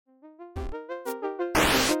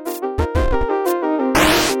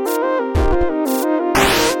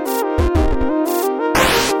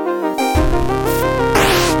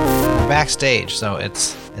Backstage, so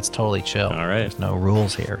it's totally chill. All right. There's no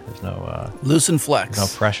rules here. There's no loose and flex. No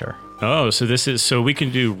pressure. Oh, so we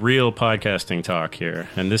can do real podcasting talk here,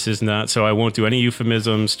 and this is not. So I won't do any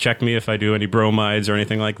euphemisms. Check me if I do any bromides or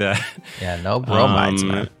anything like that. Yeah, no bromides,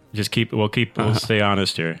 man. Just we'll stay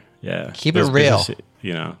honest here. Yeah, keep it real.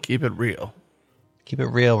 Keep it real. Keep it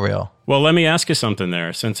real. Well, let me ask you something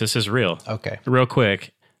there, since this is real. Okay. Real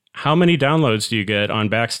quick, how many downloads do you get on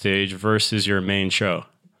Backstage versus your main show?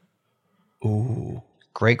 Ooh,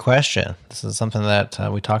 great question. This is something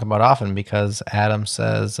that we talk about often because Adam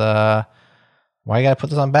says, "Why you gotta put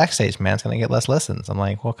this on Backstage, man? It's gonna get less listens." I'm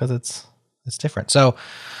like, "Well, because it's different." So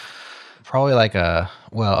probably like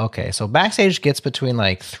so Backstage gets between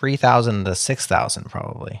like 3,000 to 6,000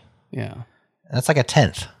 probably. Yeah, that's like a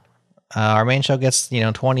tenth. Our main show gets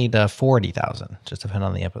 20 to 40,000, just depending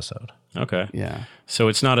on the episode. Okay. Yeah. So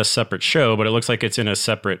it's not a separate show, but it looks like it's in a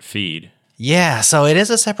separate feed. Yeah, so it is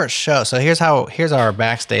a separate show. So here's our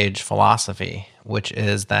Backstage philosophy, which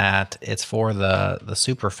is that it's for the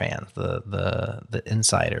super fans, the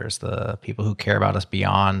insiders, the people who care about us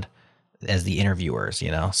beyond as the interviewers,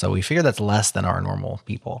 So we figure that's less than our normal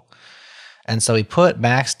people. And so we put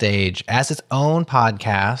Backstage as its own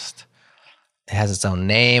podcast. It has its own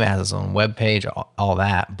name, it has its own webpage, all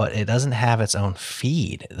that, but it doesn't have its own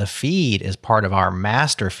feed. The feed is part of our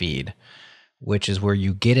master feed, which is where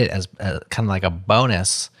you get it as kind of like a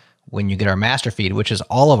bonus when you get our master feed, which is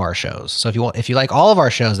all of our shows. So if you like all of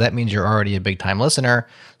our shows, that means you're already a big time listener.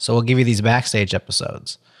 So we'll give you these Backstage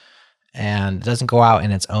episodes. And it doesn't go out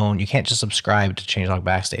in its own. You can't just subscribe to Changelog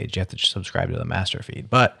Backstage. You have to just subscribe to the master feed.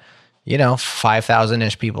 But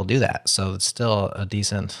 5,000-ish people do that. So it's still a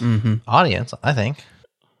decent audience, I think.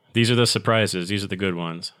 These are the surprises. These are the good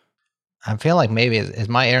ones. I feel like maybe is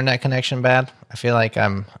my internet connection bad? I feel like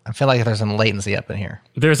there's some latency up in here.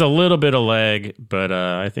 There's a little bit of lag, but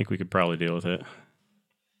I think we could probably deal with it.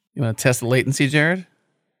 You want to test the latency, Jared?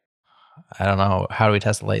 I don't know. How do we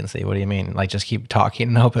test the latency? What do you mean? Like just keep talking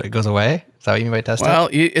and hope it goes away? Is that what you mean by testing? Well,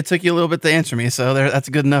 it took you a little bit to answer me, so that's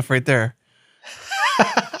good enough right there.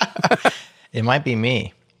 It might be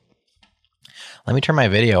me. Let me turn my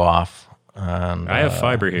video off. I have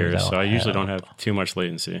fiber here, so I usually don't have too much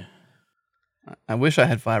latency. I wish I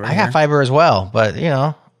had fiber. I got fiber as well, but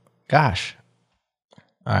gosh.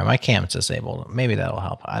 All right, my cam's disabled. Maybe that'll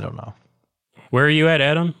help. I don't know. Where are you at,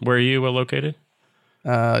 Adam? Where are you located?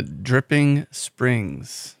 Dripping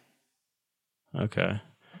Springs. Okay.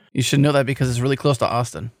 You should know that because it's really close to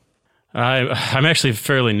Austin. I'm actually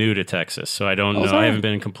fairly new to Texas, so I don't know. Sorry. I haven't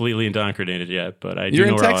been completely indoctrinated yet, but I You're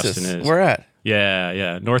do know in where Texas. Austin is. Where at?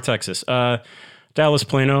 Yeah, North Texas. Dallas,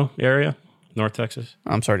 Plano area, North Texas.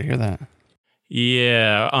 I'm sorry to hear that.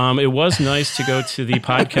 Yeah, it was nice to go to the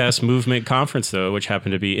podcast movement conference, though, which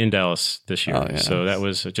happened to be in Dallas this year. Oh, yeah. So that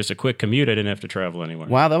was just a quick commute. I didn't have to travel anywhere.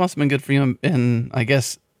 Wow, that must have been good for you in, I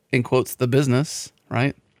guess, in quotes, the business,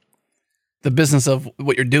 right? The business of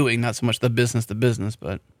what you're doing, not so much the business,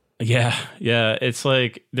 but... Yeah. It's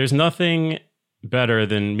like there's nothing better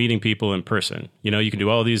than meeting people in person. You can do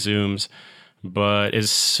all these Zooms, but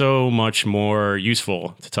it's so much more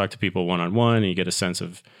useful to talk to people one-on-one and you get a sense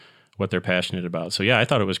of what they're passionate about. So yeah, I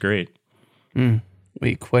thought it was great.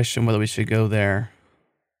 We question whether we should go there.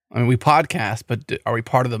 I mean, we podcast, but are we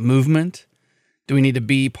part of the movement? Do we need to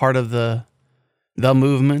be part of the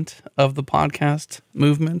movement of the podcast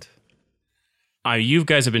movement? You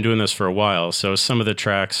guys have been doing this for a while, so some of the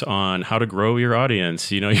tracks on how to grow your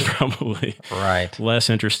audience, you're probably less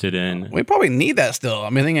interested in. We probably need that still. I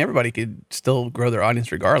mean, I think everybody could still grow their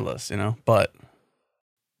audience regardless, but...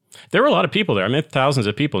 There were a lot of people there. I met thousands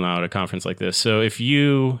of people now at a conference like this. So if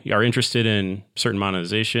you are interested in certain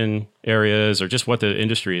monetization areas or just what the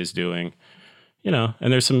industry is doing, and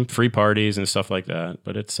there's some free parties and stuff like that,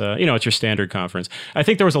 but it's, it's your standard conference. I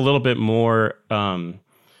think there was a little bit more...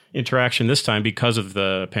 interaction this time because of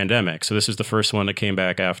the pandemic. So this is the first one that came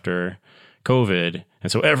back after COVID.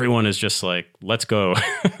 And so everyone is just like, let's go.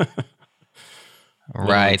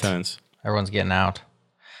 Right. Everyone's getting out.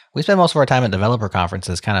 We spend most of our time at developer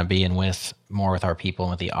conferences kind of being more with our people and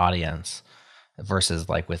with the audience versus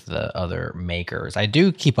like with the other makers. I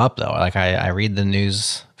do keep up though. Like I read the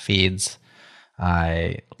news feeds.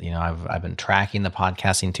 I've been tracking the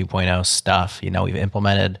podcasting 2.0 stuff. We've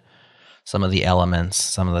implemented some of the elements,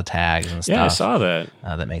 some of the tags and stuff. Yeah, I saw that.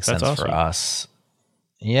 That makes sense awesome. For us.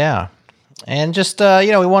 Yeah. And just,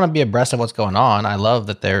 we want to be abreast of what's going on. I love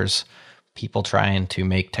that there's people trying to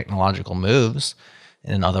make technological moves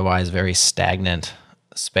in an otherwise very stagnant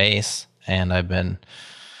space. And I've been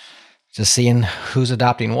just seeing who's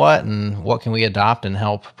adopting what and what can we adopt and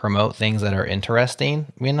help promote things that are interesting,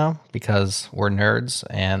 because we're nerds,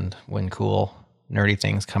 and when cool nerdy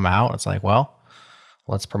things come out, it's like, well,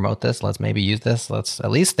 let's promote this. Let's maybe use this. Let's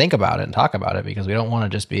at least think about it and talk about it, because we don't want to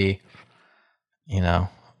just be,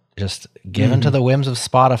 just given to the whims of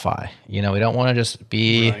Spotify. We don't want to just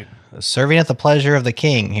be serving at the pleasure of the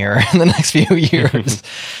king here in the next few years.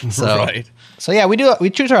 So yeah, we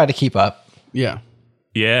do try to keep up. Yeah.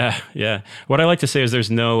 Yeah. What I like to say is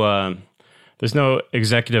there's no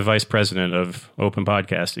executive vice president of open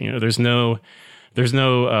podcasting. There's no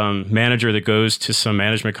manager that goes to some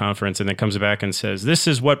management conference and then comes back and says, this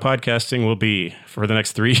is what podcasting will be for the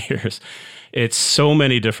next 3 years. It's so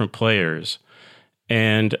many different players.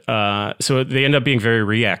 And so they end up being very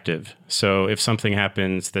reactive. So if something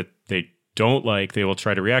happens that they don't like, they will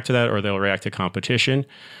try to react to that, or they'll react to competition.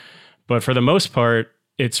 But for the most part,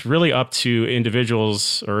 it's really up to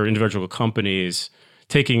individuals or individual companies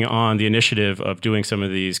taking on the initiative of doing some of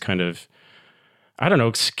these kind of,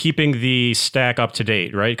 keeping the stack up to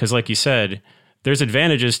date, right? Because like you said, there's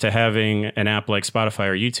advantages to having an app like Spotify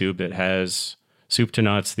or YouTube that has soup to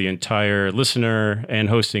nuts, the entire listener and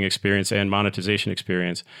hosting experience and monetization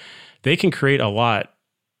experience. They can create a lot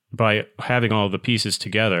by having all the pieces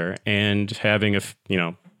together and having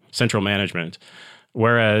central management.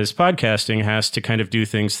 Whereas podcasting has to kind of do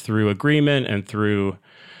things through agreement and through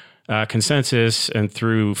consensus and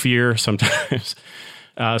through fear sometimes.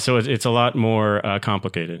 So it's a lot more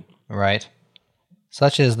complicated. Right.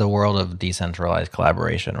 Such is the world of decentralized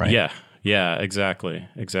collaboration, right? Yeah, exactly.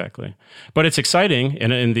 But it's exciting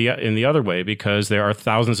in the other way, because there are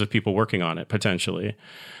thousands of people working on it potentially.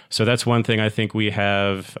 So that's one thing I think we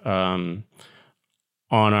have on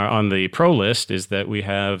the pro list, is that we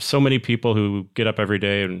have so many people who get up every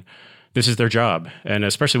day and this is their job. And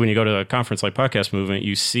especially when you go to a conference like Podcast Movement,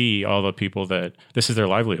 you see all the people that this is their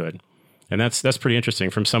livelihood. And that's pretty interesting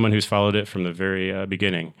from someone who's followed it from the very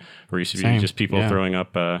beginning, where it used to be just people throwing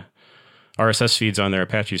up RSS feeds on their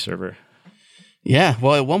Apache server. Yeah.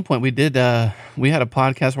 Well, at one point we had a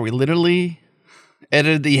podcast where we literally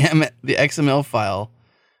edited the XML file,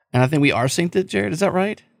 and I think we rsynced it, Jared. Is that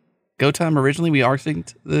right? GoTime originally, we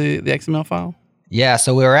rsynced the XML file? Yeah,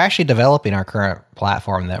 so we were actually developing our current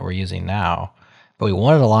platform that we're using now, but we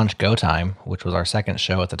wanted to launch GoTime, which was our second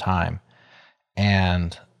show at the time,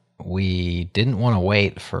 and we didn't want to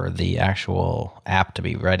wait for the actual app to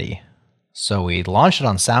be ready. So we launched it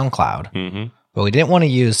on SoundCloud, but we didn't want to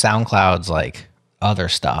use SoundCloud's other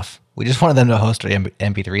stuff. We just wanted them to host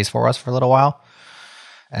MP3s for us for a little while.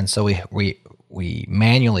 And so we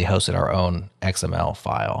manually hosted our own XML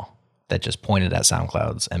file that just pointed at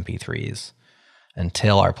SoundCloud's MP3s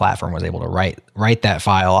until our platform was able to write that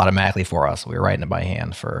file automatically for us. We were writing it by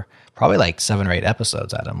hand for probably 7 or 8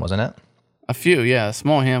 episodes, Adam, wasn't it? A few, yeah. A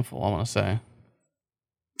small handful, I want to say.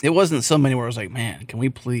 It wasn't so many where I was like, man, can we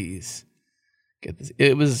please get this?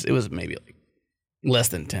 It was maybe less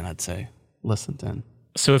than 10, I'd say. Less than 10.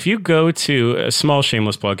 So if you go to a small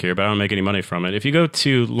shameless plug here, but I don't make any money from it. If you go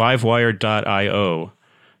to livewire.io,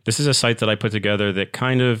 this is a site that I put together that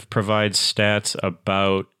kind of provides stats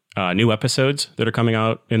about new episodes that are coming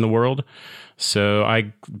out in the world. So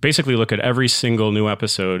I basically look at every single new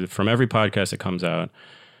episode from every podcast that comes out.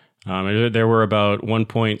 There were about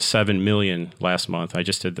 1.7 million last month. I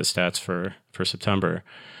just did the stats for September.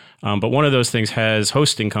 But one of those things has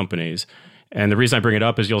hosting companies. And the reason I bring it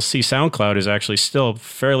up is you'll see SoundCloud is actually still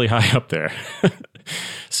fairly high up there.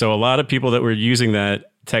 So a lot of people that were using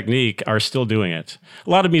that technique are still doing it. A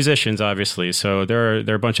lot of musicians, obviously. So there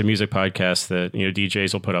are a bunch of music podcasts that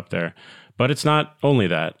DJs will put up there. But it's not only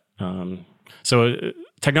that. So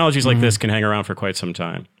technologies like this can hang around for quite some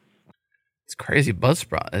time. It's crazy.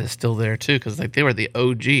 Buzzsprout is still there too, because they were the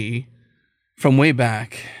OG from way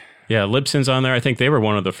back. Yeah, Libsyn's on there. I think they were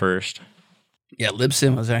one of the first. Yeah,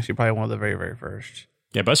 Libsyn was actually probably one of the very, very first.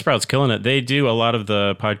 Yeah, Buzzsprout's killing it. They do a lot of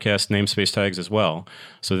the podcast namespace tags as well.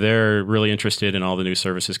 So they're really interested in all the new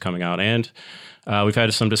services coming out. And we've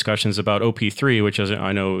had some discussions about OP3, which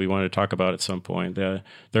I know we wanted to talk about at some point.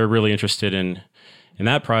 They're really interested in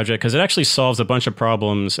that project because it actually solves a bunch of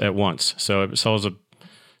problems at once. So it solves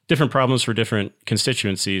different problems for different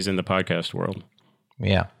constituencies in the podcast world.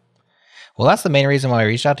 Yeah. Well, that's the main reason why I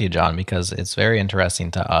reached out to you, John, because it's very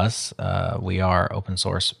interesting to us. We are open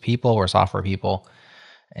source people. We're software people.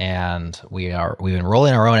 And we've been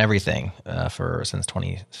rolling our own everything since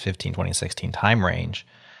 2015, 2016 time range.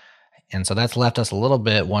 And so that's left us a little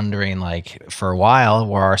bit wondering, for a while,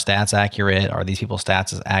 were our stats accurate? Are these people's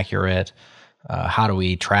stats accurate? How do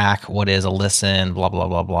we track what is a listen? Blah, blah,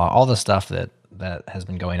 blah, blah. All the stuff that has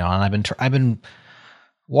been going on. I've been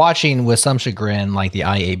watching with some chagrin, like the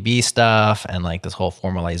IAB stuff and like this whole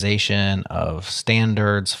formalization of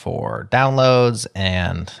standards for downloads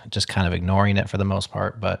and just kind of ignoring it for the most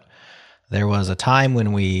part. But there was a time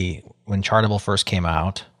when Chartable first came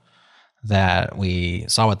out that we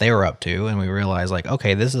saw what they were up to, and we realized like,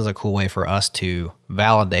 okay, this is a cool way for us to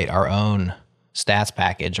validate our own stats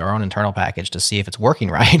package, our own internal package, to see if it's working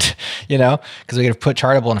right, because we could put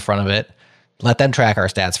Chartable in front of it, let them track our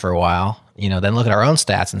stats for a while, then look at our own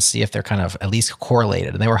stats and see if they're kind of at least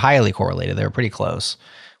correlated. And they were highly correlated. They were pretty close,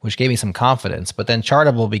 which gave me some confidence. But then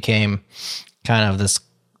Chartable became kind of this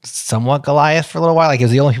somewhat Goliath for a little while. Like, it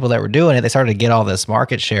was the only people that were doing it. They started to get all this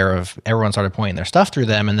market share of everyone started pointing their stuff through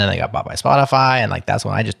them. And then they got bought by Spotify. And like, that's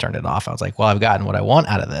when I just turned it off. I was like, well, I've gotten what I want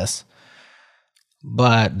out of this.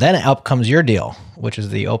 But then up comes your deal, which is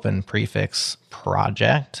the Open Prefix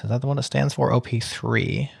Project. Is that the one that stands for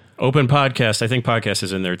OP3? Open Podcast. I think podcast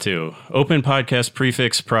is in there too. Open Podcast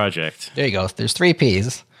Prefix Project. There you go. There's 3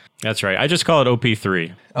 Ps. That's right. I just call it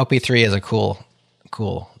OP3. OP3 is a cool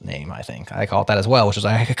name, I think. I call it that as well, which is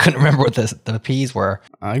I couldn't remember what the Ps were.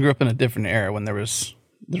 I grew up in a different era when there's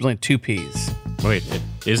only 2 Ps. Wait,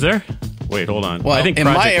 is there? Wait, hold on. Well, I think in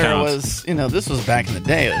project my era counts. was, this was back in the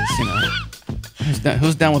day. It was,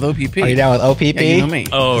 who's down with OPP? Are you down with OPP? Yeah, you know me.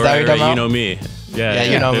 Oh, is that right, what you're you know me. Yeah,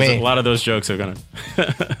 you know There's me. A lot of those jokes are going to...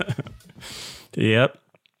 Yep.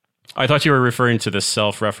 I thought you were referring to the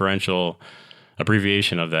self-referential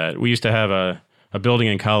abbreviation of that. We used to have a building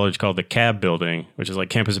in college called the CAB building, which is like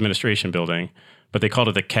campus administration building, but they called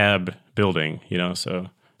it the CAB building, so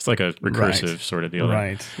it's like a recursive sort of deal.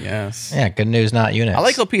 Right, yes. Yeah, good news, not units. I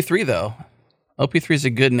like OP3, though. OP3 is a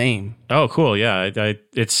good name. Oh, cool. Yeah,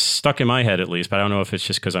 it's stuck in my head at least, but I don't know if it's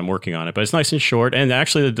just because I'm working on it. But it's nice and short, and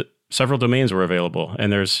actually several domains were available,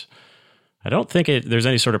 and I don't think there's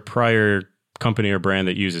any sort of prior company or brand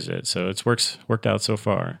that uses it, so it's worked out so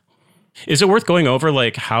far. Is it worth going over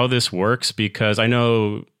like how this works? Because I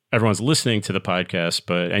know everyone's listening to the podcast,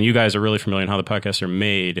 and you guys are really familiar with how the podcasts are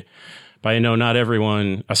made, but I know not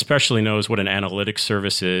everyone especially knows what an analytics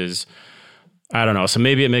service is. I don't know. So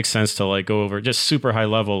maybe it makes sense to like go over just super high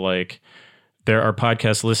level. Like, there are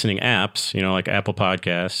podcast listening apps, like Apple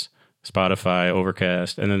Podcasts, Spotify,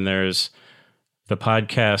 Overcast, and then there's the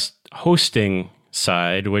podcast hosting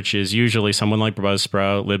side, which is usually someone like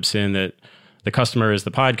Buzzsprout, Libsyn, that the customer is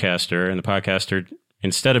the podcaster, and the podcaster,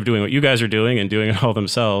 instead of doing what you guys are doing and doing it all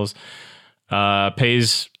themselves,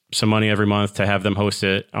 pays some money every month to have them host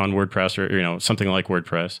it on WordPress or something like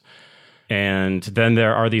WordPress. And then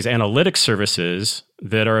there are these analytics services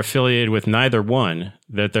that are affiliated with neither one,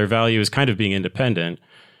 that their value is kind of being independent.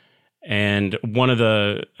 And one of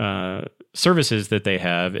the services that they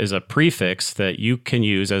have is a prefix that you can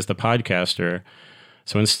use as the podcaster.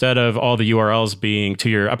 So instead of all the URLs being to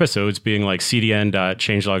your episodes being like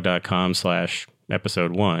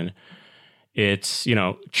cdn.changelog.com/episode1, it's,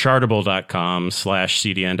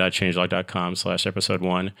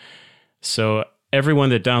 chartable.com/cdn.changelog.com/episode1. So everyone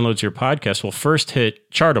that downloads your podcast will first hit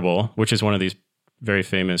Chartable, which is one of these very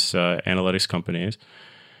famous analytics companies.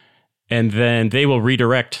 And then they will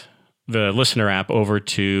redirect the listener app over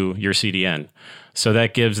to your CDN. So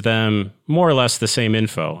that gives them more or less the same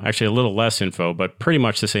info, actually a little less info, but pretty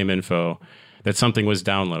much the same info that something was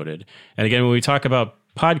downloaded. And again, when we talk about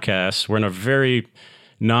podcasts, we're in a very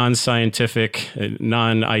non-scientific,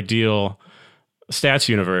 non-ideal stats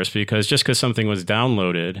universe, because just because something was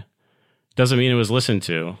downloaded doesn't mean it was listened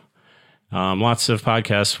to. Lots of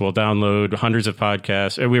podcasts will download hundreds of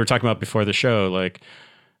podcasts. We were talking about before the show, like,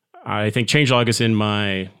 I think Changelog is in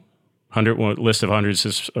my list of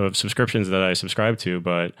hundreds of subscriptions that I subscribe to,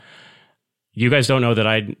 but you guys don't know that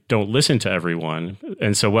I don't listen to everyone.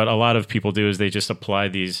 And so what a lot of people do is they just apply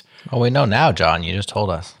these. Oh, we know now, John. You just told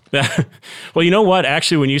us. Well, you know what?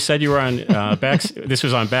 Actually, when you said you were on this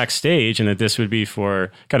was on Backstage, and that this would be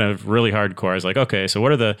for kind of really hardcore, I was like, okay, so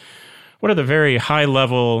what are the very high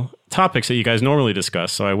level topics that you guys normally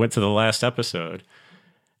discuss? So I went to the last episode,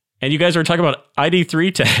 and you guys were talking about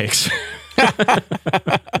ID3 tags.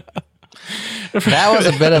 That was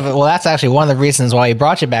a bit of that's actually one of the reasons why we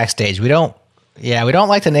brought you Backstage. We don't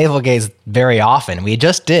like to navel gaze very often. We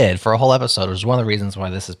just did for a whole episode, which is one of the reasons why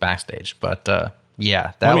this is Backstage. But let me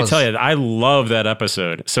tell you, I love that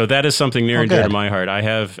episode. So that is something near and dear to my heart. I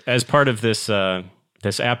have, as part of this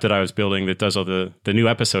this app that I was building that does all the new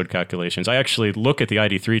episode calculations, I actually look at the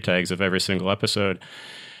ID3 tags of every single episode.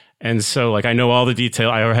 And so, like, I know all the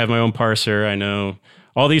detail. I have my own parser. I know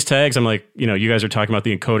all these tags. I'm like, you guys are talking about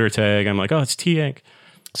the encoder tag. I'm like, oh, it's T-Ank.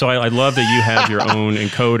 So I love that you have your own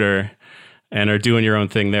encoder and are doing your own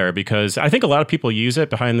thing there, because I think a lot of people use it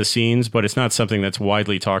behind the scenes, but it's not something that's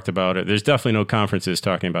widely talked about. There's definitely no conferences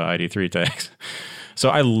talking about ID3 tags. So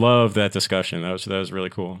I love that discussion. That was really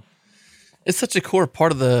cool. It's such a core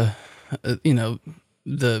part of the,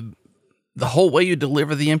 the whole way you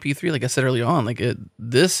deliver the MP3. Like I said earlier on,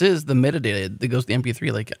 this is the metadata that goes to the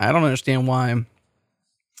MP3. Like, I don't understand why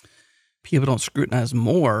people don't scrutinize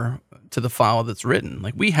more to the file that's written.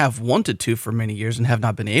 Like, we have wanted to for many years and have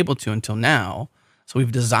not been able to until now. So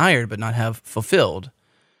we've desired but not have fulfilled,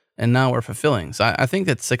 and now we're fulfilling. So I think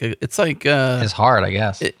that's it's hard, I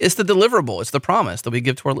guess. It's the deliverable. It's the promise that we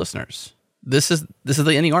give to our listeners. This is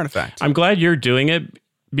the ending artifact. I'm glad you're doing it,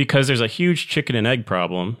 because there's a huge chicken and egg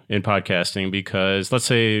problem in podcasting. Because let's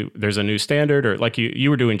say there's a new standard, or like you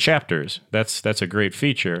were doing chapters. That's a great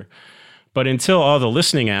feature. But until all the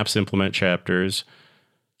listening apps implement chapters,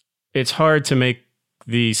 it's hard to make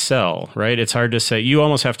the sell, right? It's hard to say. You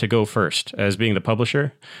almost have to go first as being the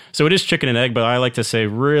publisher. So it is chicken and egg, but I like to say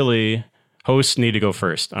really hosts need to go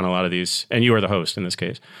first on a lot of these, and you are the host in this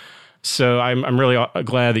case. So I'm really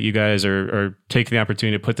glad that you guys are taking the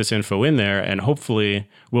opportunity to put this info in there, and hopefully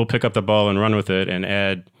we'll pick up the ball and run with it and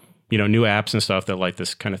add, new apps and stuff that light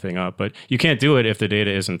this kind of thing up. But you can't do it if the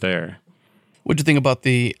data isn't there. What'd you think about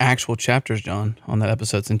the actual chapters, John, on that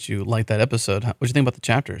episode, since you liked that episode? What'd you think about the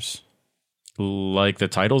chapters? Like the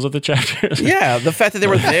titles of the chapters? Yeah, the fact that they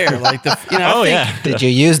were there. Did you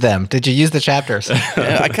use them? Did you use the chapters?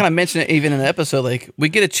 I kind of mentioned it even in the episode. Like, we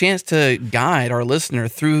get a chance to guide our listener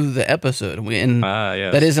through the episode.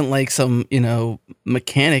 Yes. That isn't like some,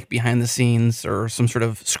 mechanic behind the scenes or some sort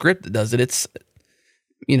of script that does it. It's,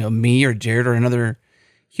 me or Jared or another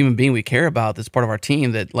human being we care about that's part of our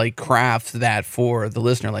team that crafts that for the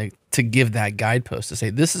listener, to give that guidepost to say,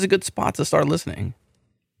 this is a good spot to start listening.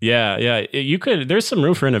 Yeah. There's some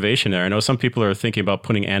room for innovation there. I know some people are thinking about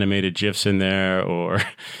putting animated GIFs in there or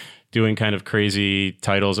doing kind of crazy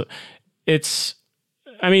titles.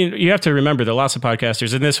 You have to remember that lots of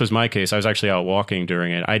podcasters, and this was my case, I was actually out walking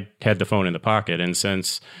during it. I had the phone in the pocket. And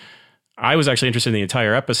since I was actually interested in the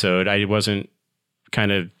entire episode, I wasn't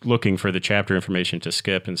kind of looking for the chapter information to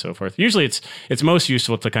skip and so forth. Usually it's most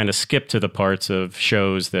useful to kind of skip to the parts of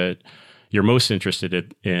shows that you're most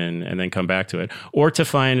interested in and then come back to it. Or to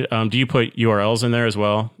find, do you put URLs in there as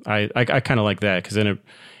well? I kind of like that, because then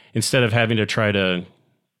instead of having to try to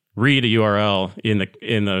read a URL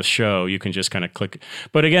in the show, you can just kind of click.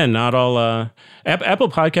 But again, not all Apple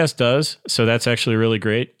Podcast does, so that's actually really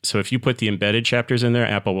great. So if you put the embedded chapters in there,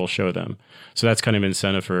 Apple will show them. So that's kind of an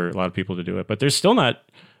incentive for a lot of people to do it. But there's still not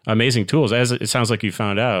amazing tools, as it sounds like you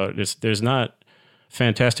found out. There's not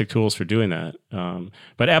fantastic tools for doing that.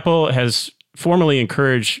 But Apple has formally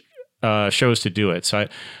encouraged shows to do it. So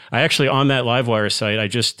I actually, on that Livewire site, I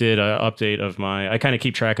just did an update of I kind of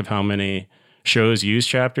keep track of how many shows use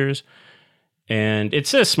chapters. And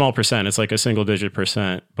it's a small percent. It's like a single digit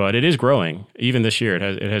percent, but it is growing. Even this year,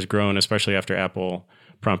 it has grown, especially after Apple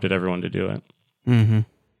prompted everyone to do it. Mm-hmm.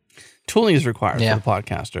 Tooling is required for the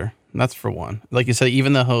podcaster. That's for one. Like you said,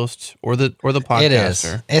 even the host or the podcaster. It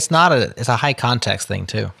is. It's a high context thing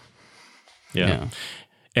too. Yeah.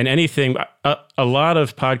 And anything, a lot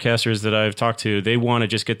of podcasters that I've talked to, they want to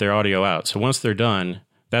just get their audio out. So once they're done,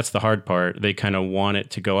 that's the hard part. They kind of want it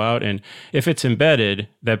to go out. And if it's embedded,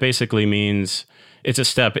 that basically means it's a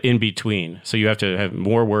step in between. So you have to have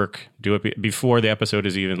more work, do it before the episode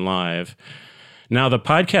is even live. Now, the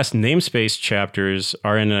podcast namespace chapters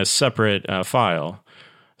are in a separate file.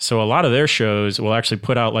 So a lot of their shows will actually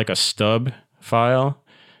put out like a stub file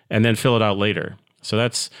and then fill it out later. So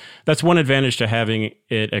that's one advantage to having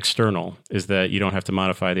it external, is that you don't have to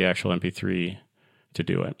modify the actual MP3 to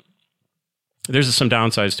do it. There's some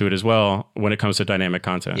downsides to it as well when it comes to dynamic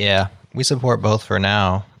content. Yeah, we support both for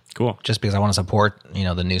now. Cool. Just because I want to support,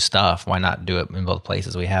 the new stuff, why not do it in both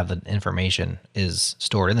places? We have the information is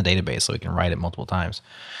stored in the database, so we can write it multiple times.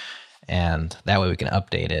 And that way we can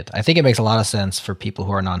update it. I think it makes a lot of sense for people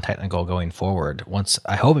who are non-technical going forward. Once,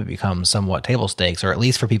 I hope it becomes somewhat table stakes, or at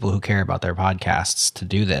least for people who care about their podcasts to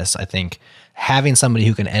do this. I think having somebody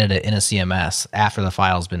who can edit it in a CMS after the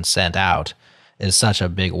file's been sent out is such a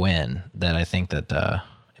big win that I think that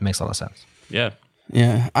it makes a lot of sense. Yeah.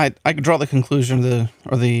 Yeah. I could draw the conclusion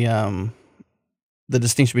the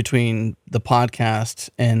distinction between the podcast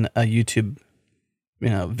and a YouTube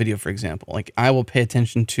video, for example. Like, I will pay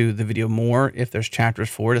attention to the video more if there's chapters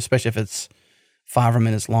for it, especially if it's 5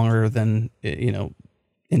 minutes longer than,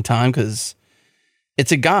 in time, because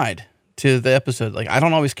it's a guide to the episode. Like, I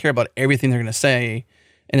don't always care about everything they're going to say.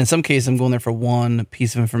 And in some cases, I'm going there for one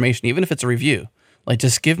piece of information, even if it's a review. Like,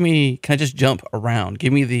 can I just jump around?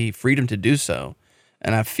 Give me the freedom to do so.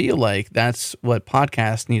 And I feel like that's what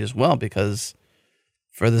podcasts need as well, because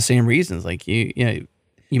for the same reasons, like you know,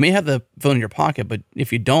 you may have the phone in your pocket, but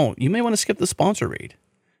if you don't, you may want to skip the sponsor read.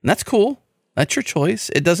 And that's cool. That's your choice.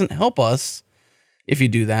 It doesn't help us if you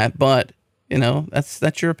do that, but you know,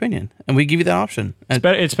 that's your opinion, and we give you that option.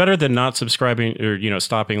 It's better than not subscribing or, you know,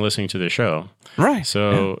 stopping listening to the show. Right.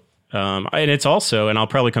 So, and it's also, and I'll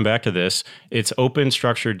probably come back to this, it's open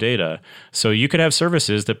structured data. So you could have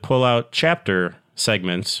services that pull out chapter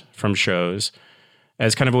segments from shows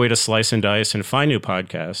as kind of a way to slice and dice and find new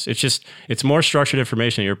podcasts. It's more structured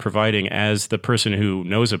information you're providing as the person who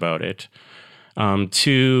knows about it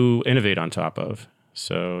to innovate on top of.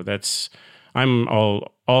 So I'm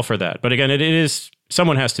all for that. But again, it is,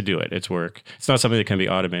 someone has to do it. It's work. It's not something that can be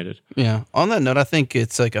automated. Yeah. On that note, I think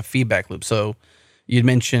it's like a feedback loop. So you'd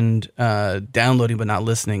mentioned downloading but not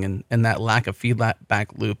listening, and that lack of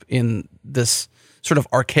feedback loop in this sort of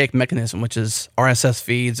archaic mechanism, which is RSS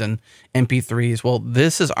feeds and MP3s. Well,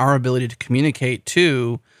 this is our ability to communicate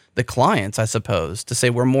to the clients, I suppose, to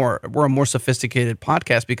say we're a more sophisticated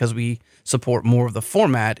podcast because we support more of the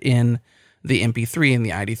format in the MP3 and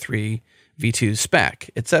the ID3 V2 spec,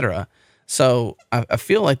 etc. So I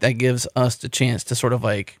feel like that gives us the chance to sort of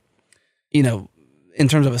like, you know, in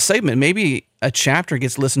terms of a segment, maybe a chapter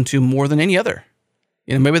gets listened to more than any other.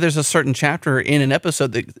 You know, maybe there's a certain chapter in an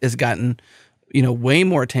episode that has gotten, you know, way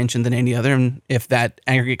more attention than any other. And if that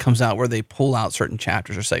aggregate comes out where they pull out certain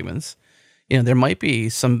chapters or segments, you know, there might be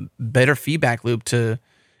some better feedback loop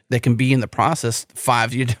that can be in the process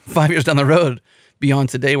 5 years down the road beyond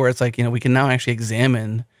today, where it's like, you know, we can now actually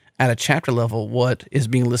examine at a chapter level what is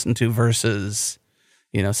being listened to versus,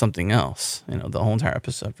 you know, something else, you know, the whole entire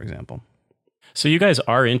episode, for example. So you guys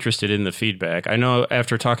are interested in the feedback. I know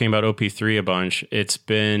after talking about OP3 a bunch, it's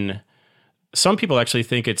been, some people actually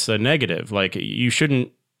think it's a negative. Like you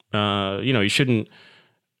shouldn't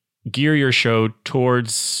gear your show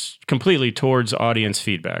completely towards audience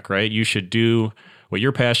feedback, right? You should do what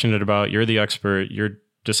you're passionate about. You're the expert. You're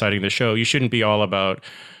deciding the show. You shouldn't be all about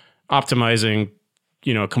optimizing,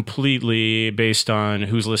 you know, completely based on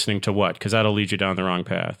who's listening to what, because that'll lead you down the wrong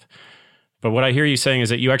path. But what I hear you saying is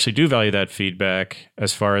that you actually do value that feedback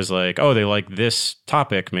as far as like, oh, they like this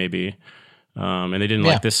topic maybe, and they didn't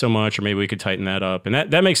like this so much, or maybe we could tighten that up. And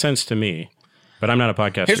that makes sense to me, but I'm not a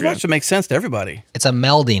podcaster. Here's what should make sense to everybody. It's a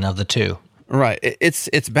melding of the two. Right.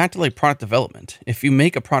 It's back to like product development. If you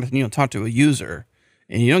make a product and you don't talk to a user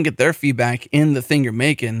and you don't get their feedback in the thing you're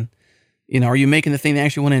making, you know, are you making the thing they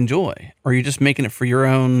actually want to enjoy? Or are you just making it for your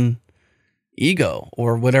own ego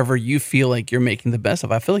or whatever you feel like you're making the best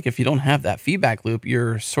of? I feel like if you don't have that feedback loop,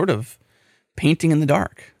 you're sort of painting in the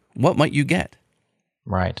dark. What might you get?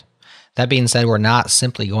 Right. That being said, we're not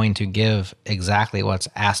simply going to give exactly what's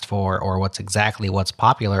asked for or what's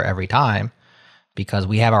popular every time, because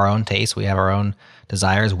we have our own tastes, we have our own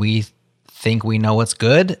desires. We think we know what's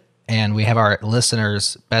good, and we have our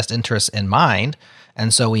listeners' best interests in mind.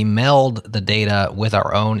 And so we meld the data with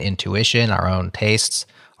our own intuition, our own tastes,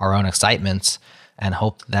 our own excitements, and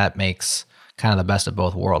hope that makes kind of the best of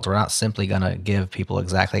both worlds. We're not simply going to give people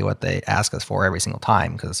exactly what they ask us for every single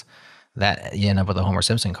time, because that you end up with a Homer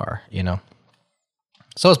Simpson car, you know?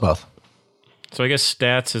 So it's both. So I guess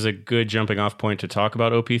stats is a good jumping off point to talk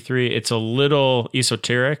about OP3. It's a little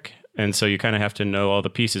esoteric, and so you kind of have to know all the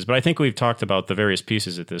pieces. But I think we've talked about the various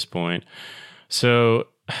pieces at this point. So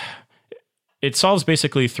it solves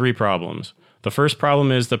basically three problems. The first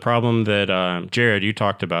problem is the problem that Jared, you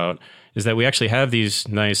talked about, is that we actually have these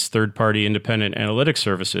nice third-party independent analytics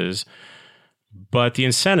services, but the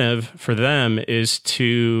incentive for them is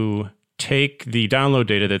to take the download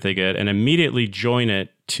data that they get and immediately join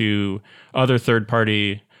it to other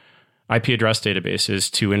third-party IP address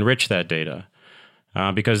databases to enrich that data,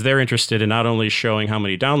 because they're interested in not only showing how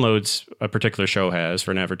many downloads a particular show has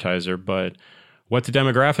for an advertiser, but what the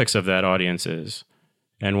demographics of that audience is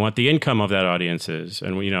and what the income of that audience is,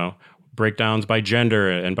 and, you know, breakdowns by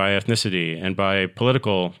gender and by ethnicity and by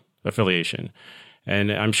political affiliation.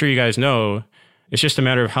 And I'm sure you guys know it's just a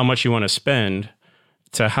matter of how much you want to spend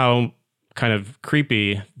to how kind of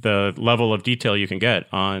creepy the level of detail you can get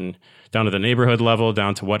on, down to the neighborhood level,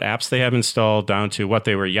 down to what apps they have installed, down to what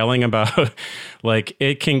they were yelling about. Like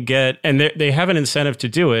it can get, and they have an incentive to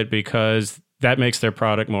do it because that makes their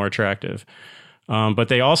product more attractive. But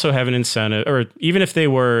they also have an incentive, or even if they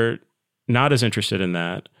were not as interested in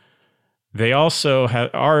that, they also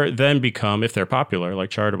are then become, if they're popular, like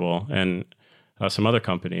Chartable and some other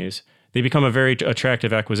companies, they become a very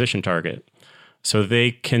attractive acquisition target. So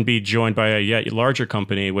they can be joined by a yet larger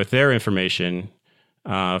company with their information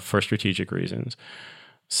for strategic reasons.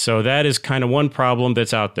 So that is kind of one problem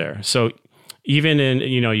that's out there. So even in,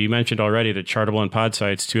 you mentioned already the Chartable and Pod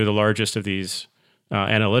sites, two of the largest of these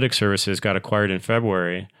analytic services got acquired in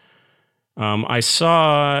February. I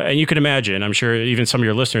saw, and you can imagine, I'm sure even some of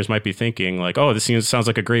your listeners might be thinking like, oh, this sounds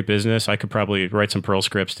like a great business. I could probably write some Perl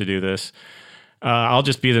scripts to do this. I'll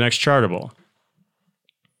just be the next Chartable.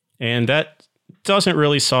 And that doesn't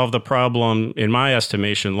really solve the problem, in my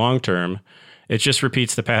estimation, long term. It just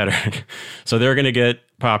repeats the pattern. So they're going to get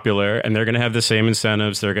popular and they're going to have the same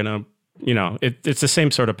incentives. They're going to, it's the same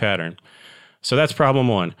sort of pattern. So that's problem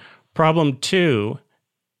one. Problem two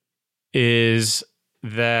is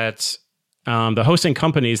that the hosting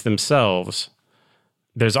companies themselves,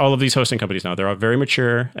 there's all of these hosting companies now. They're all very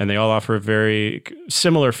mature and they all offer very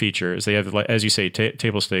similar features. They have, as you say,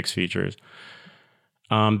 table stakes features.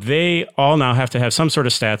 They all now have to have some sort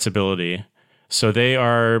of stats ability. So they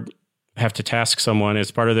have to task someone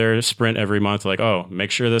as part of their sprint every month, like, oh,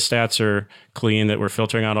 make sure the stats are clean, that we're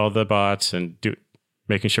filtering out all the bots and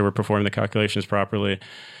making sure we're performing the calculations properly.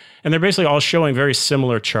 And they're basically all showing very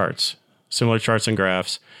similar charts and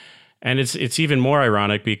graphs. And it's even more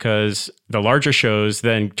ironic because the larger shows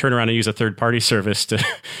then turn around and use a third-party service to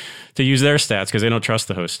use their stats because they don't trust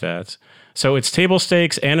the host stats. So it's table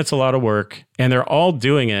stakes and it's a lot of work, and they're all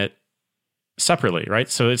doing it separately, right?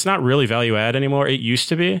 So it's not really value add anymore. It used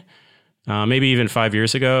to be. Maybe even 5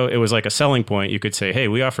 years ago, it was like a selling point. You could say, hey,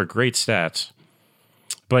 we offer great stats.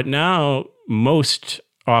 But now most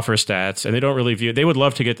offer stats, and they don't really they would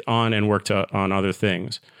love to get on and work on other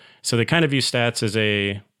things. So they kind of view stats as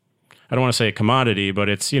I don't want to say a commodity, but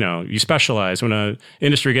it's, you specialize. When an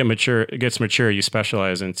industry gets mature, you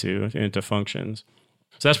specialize into functions.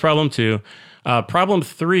 So that's problem two. Problem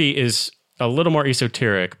three is a little more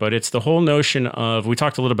esoteric, but it's the whole notion of, we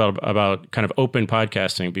talked a little bit about kind of open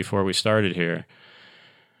podcasting before we started here.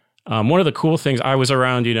 One of the cool things, I was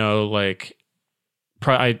around,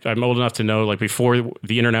 I'm old enough to know, like, before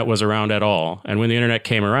the internet was around at all. And when the internet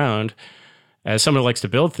came around, as someone who likes to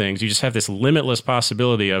build things, you just have this limitless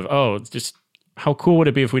possibility of, oh, just how cool would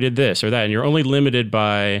it be if we did this or that? And you're only limited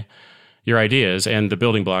by your ideas and the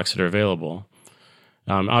building blocks that are available.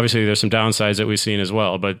 Obviously, there's some downsides that we've seen as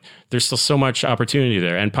well, but there's still so much opportunity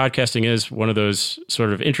there. And podcasting is one of those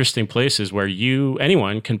sort of interesting places where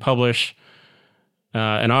anyone can publish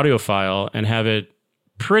an audio file and have it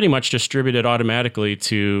pretty much distributed automatically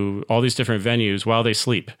to all these different venues while they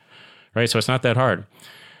sleep, right? So it's not that hard.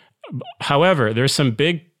 However, there's some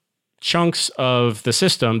big chunks of the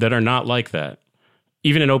system that are not like that,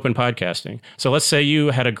 even in open podcasting. So let's say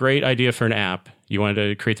you had a great idea for an app. You wanted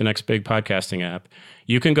to create the next big podcasting app.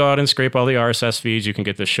 You can go out and scrape all the RSS feeds. You can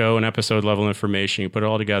get the show and episode level information. You put it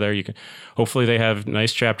all together. You can, hopefully they have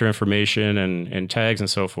nice chapter information and tags and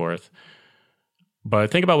so forth.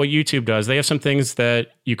 But think about what YouTube does. They have some things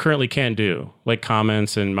that you currently can't do, like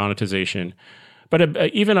comments and monetization. But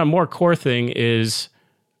even a more core thing is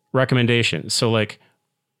recommendations. So like,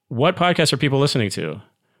 what podcasts are people listening to?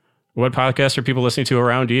 What podcasts are people listening to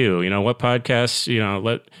around you? What podcasts,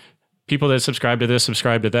 let people that subscribe to this,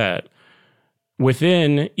 subscribe to that.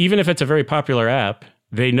 Even if it's a very popular app,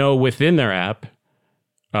 they know within their app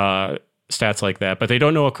stats like that, but they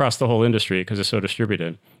don't know across the whole industry because it's so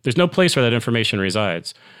distributed. There's no place where that information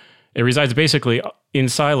resides. It resides basically in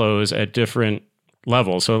silos at different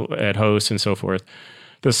levels, so at hosts and so forth.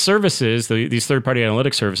 The services, these third-party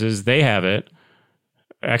analytics services, they have it,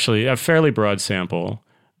 actually a fairly broad sample,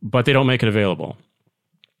 but they don't make it available.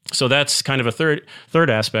 So that's kind of a third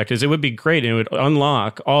aspect, is it would be great and it would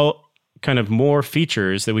unlock all kind of more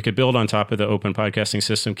features that we could build on top of the open podcasting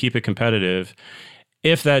system, keep it competitive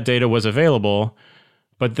if that data was available,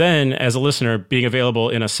 but then as a listener being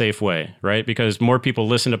available in a safe way, right? Because more people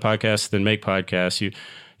listen to podcasts than make podcasts.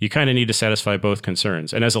 You kind of need to satisfy both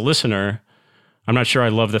concerns. And as a listener, I'm not sure I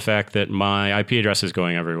love the fact that my IP address is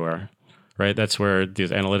going everywhere, right? That's where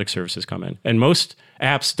these analytic services come in. And most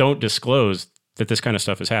apps don't disclose that this kind of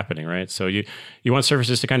stuff is happening, right? So you want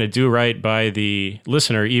services to kind of do right by the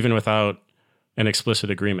listener, even without an explicit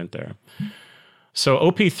agreement there. So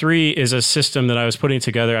OP3 is a system that I was putting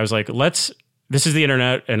together. I was like, this is the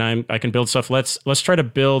internet and I can build stuff. Let's try to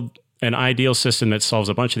build an ideal system that solves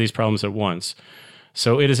a bunch of these problems at once.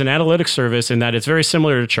 So it is an analytics service in that it's very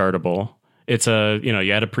similar to Chartable. It's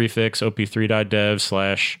you add a prefix,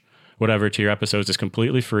 op3.dev/whatever to your episodes. It's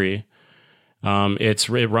completely free.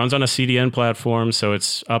 It runs on a CDN platform, so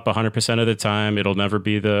it's up 100% of the time. It'll never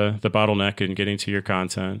be the bottleneck in getting to your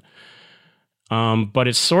content. But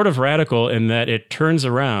it's sort of radical in that it turns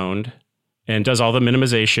around and does all the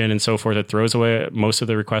minimization and so forth. It throws away most of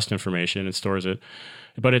the request information and stores it.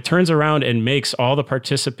 But it turns around and makes all the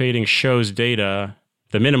participating shows data,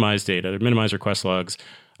 the minimized request logs,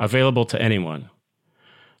 available to anyone.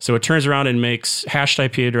 So it turns around and makes hashed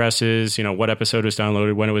IP addresses, what episode was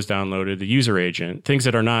downloaded, when it was downloaded, the user agent, things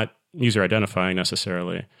that are not user identifying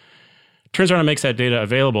necessarily. Turns around and makes that data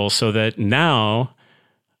available so that now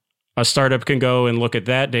a startup can go and look at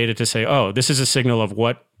that data to say, oh, this is a signal of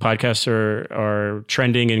what podcasts are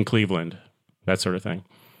trending in Cleveland, that sort of thing.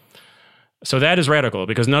 So that is radical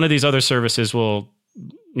because none of these other services will,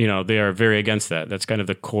 they are very against that. That's kind of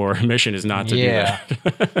the core mission is not to do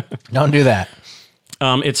that. Don't do that.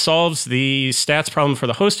 It solves the stats problem for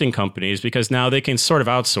the hosting companies because now they can sort of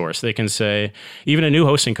outsource. They can say, even a new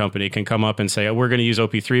hosting company can come up and say, oh, we're going to use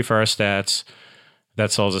OP3 for our stats.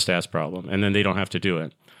 That solves the stats problem. And then they don't have to do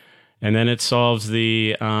it. And then it solves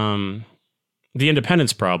the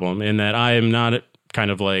independence problem in that I am not kind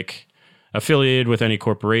of like affiliated with any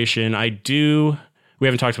corporation. We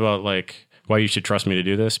haven't talked about like why you should trust me to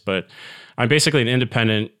do this, but I'm basically an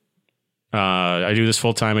independent. I do this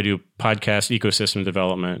full time. I do podcast ecosystem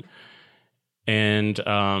development, and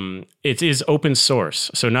it is open source.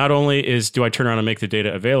 So not only do I turn around and make the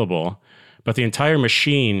data available, but the entire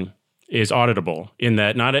machine is auditable in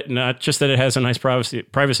that not just that it has a nice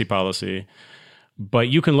privacy policy, but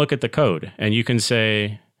you can look at the code and you can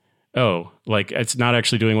say, oh, like it's not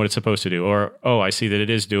actually doing what it's supposed to do, or oh, I see that it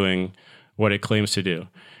is doing what it claims to do.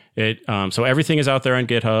 So everything is out there on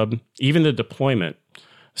GitHub, even the deployment.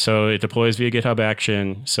 So it deploys via GitHub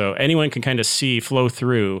Action. So anyone can kind of flow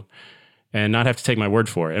through and not have to take my word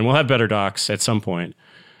for it. And we'll have better docs at some point.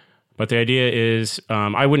 But the idea is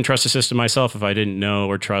I wouldn't trust the system myself if I didn't know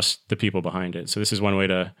or trust the people behind it. So this is one way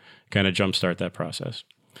to kind of jumpstart that process.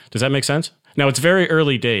 Does that make sense? Now, it's very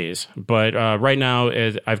early days, but right now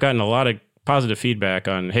I've gotten a lot of positive feedback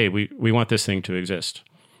on, hey, we want this thing to exist.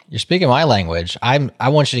 You're speaking my language. I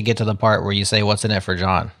want you to get to the part where you say, what's in it for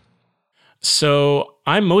John? So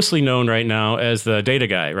I'm mostly known right now as the data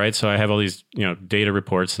guy, right? So I have all these, data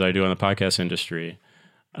reports that I do on the podcast industry.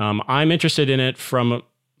 I'm interested in it from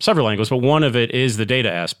several angles, but one of it is the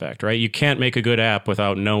data aspect, right? You can't make a good app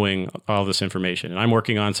without knowing all this information. And I'm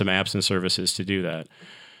working on some apps and services to do that.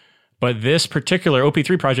 But this particular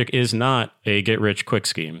OP3 project is not a get-rich-quick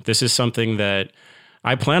scheme. This is something that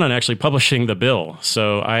I plan on actually publishing the bill.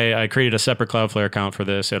 So I created a separate Cloudflare account for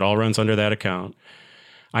this. It all runs under that account.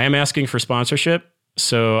 I am asking for sponsorship.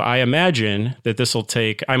 So I imagine that this will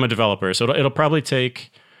take, I'm a developer, so it'll probably take,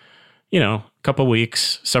 a couple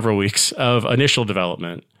weeks, several weeks of initial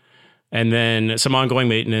development, and then some ongoing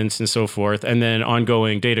maintenance and so forth, and then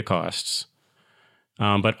ongoing data costs.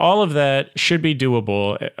 But all of that should be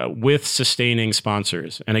doable with sustaining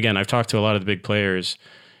sponsors. And again, I've talked to a lot of the big players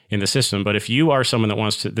in the system, but if you are someone that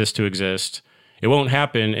wants this to exist, it won't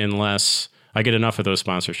happen unless I get enough of those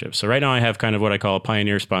sponsorships. So right now I have kind of what I call a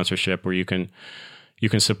pioneer sponsorship where you can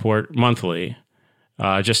support monthly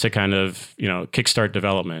just to kind of, kickstart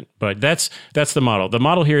development. But that's the model. The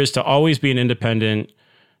model here is to always be an independent,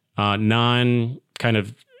 non kind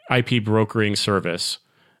of IP brokering service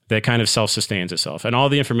that kind of self-sustains itself. And all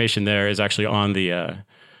the information there is actually on the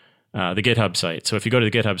GitHub site. So if you go to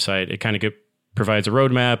the GitHub site, it kind of provides a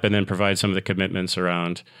roadmap and then provides some of the commitments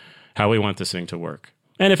around how we want this thing to work.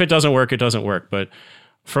 And if it doesn't work, it doesn't work. But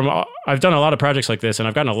I've done a lot of projects like this, and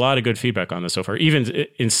I've gotten a lot of good feedback on this so far, even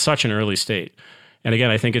in such an early state. And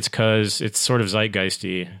again, I think it's because it's sort of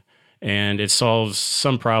zeitgeisty, and it solves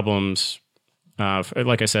some problems,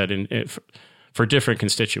 like I said, for different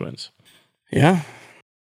constituents. Yeah.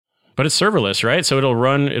 But it's serverless, right? So it'll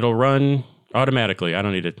run automatically. I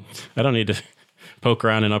don't need to poke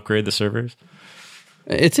around and upgrade the servers.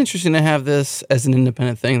 It's interesting to have this as an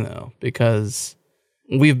independent thing, though, because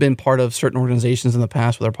we've been part of certain organizations in the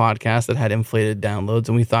past with our podcast that had inflated downloads,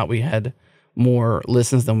 and we thought we had more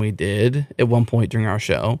listens than we did at one point during our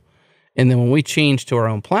show. And then when we changed to our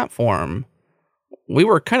own platform, we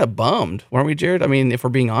were kind of bummed, weren't we, Jared? I mean, if we're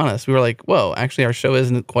being honest, we were like, whoa, actually our show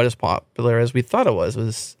isn't quite as popular as we thought it was.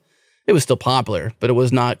 It was still popular, but it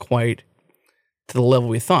was not quite to the level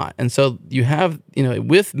we thought. And so you have,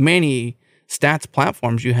 with many stats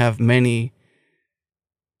platforms, you have many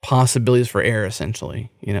possibilities for error,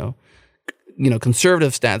 essentially,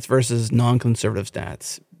 conservative stats versus non-conservative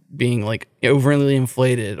stats being like overly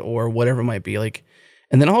inflated or whatever it might be, like,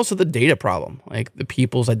 and then also the data problem, like the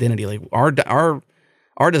people's identity, like our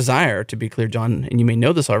desire, to be clear, John, and you may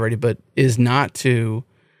know this already, but is not to,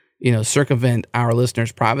 circumvent our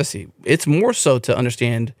listeners' privacy. It's more so to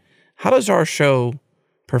understand, how does our show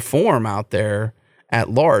perform out there at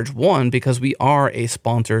large? One, because we are a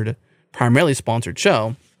primarily sponsored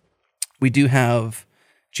show. We do have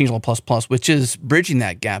Changelog Plus, which is bridging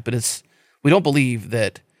that gap, but we don't believe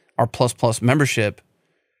that our Plus membership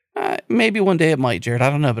Maybe one day it might, Jared. I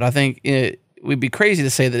don't know, but I think it would be crazy to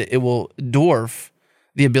say that it will dwarf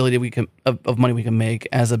the ability of money we can make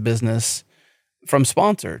as a business from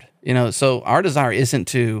sponsored. So our desire isn't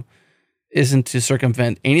to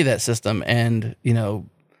circumvent any of that system and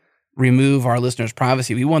remove our listeners'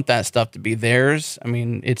 privacy. We want that stuff to be theirs. I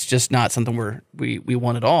mean, it's just not something we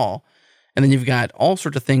want at all. And then you've got all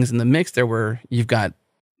sorts of things in the mix there where you've got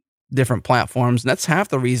different platforms, and that's half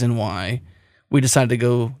the reason why we decided to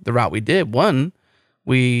go the route we did. One,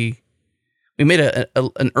 we made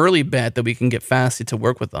an early bet that we can get Fastly to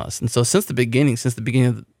work with us. And so since the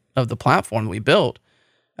beginning of the platform that we built,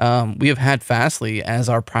 we have had Fastly as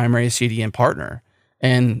our primary CDN partner.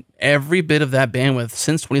 And every bit of that bandwidth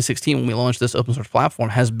since 2016 when we launched this open source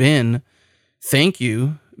platform has been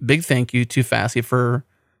big thank you to Fastly for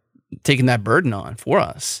taking that burden on for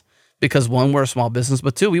us. Because one, we're a small business,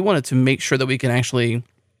 but two, we wanted to make sure that we can actually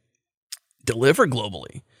deliver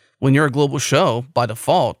globally. When you're a global show by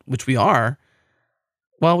default, which we are,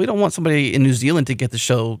 well, we don't want somebody in New Zealand to get the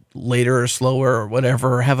show later or slower or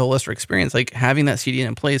whatever, or have a lesser experience. Like having that CDN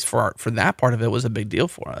in place for that part of it was a big deal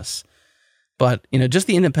for us. But just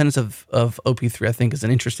the independence of OP3, I think, is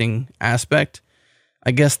an interesting aspect.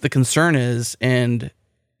 I guess the concern is, and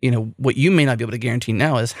what you may not be able to guarantee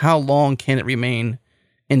now is how long can it remain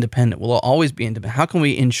independent? Will it always be independent? How can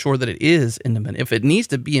we ensure that it is independent? If it needs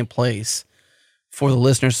to be in place for the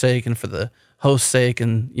listener's sake and for the host's sake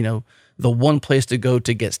and, the one place to go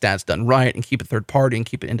to get stats done right and keep it third party and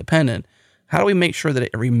keep it independent, how do we make sure that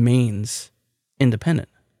it remains independent?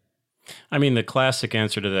 I mean, the classic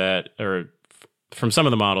answer to that, or from some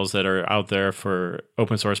of the models that are out there for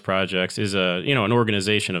open source projects, is an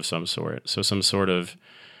organization of some sort. So some sort of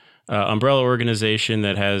umbrella organization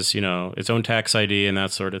that has, its own tax ID and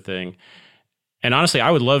that sort of thing. And honestly,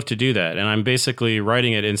 I would love to do that. And I'm basically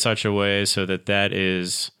writing it in such a way so that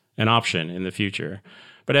is an option in the future.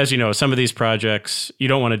 But as you know, some of these projects, you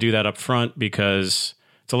don't want to do that up front because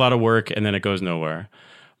it's a lot of work and then it goes nowhere.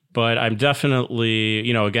 But I'm definitely,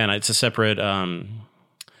 again, it's a separate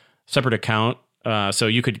account. So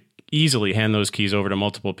you could easily hand those keys over to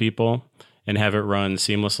multiple people and have it run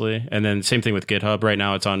seamlessly. And then same thing with GitHub. Right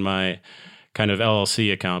now it's on my kind of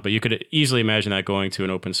LLC account, but you could easily imagine that going to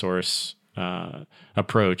an open source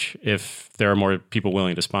approach if there are more people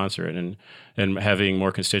willing to sponsor it and having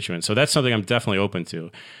more constituents. So that's something I'm definitely open to.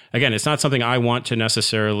 Again, it's not something I want to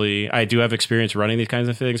necessarily, I do have experience running these kinds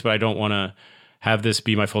of things, but I don't want to have this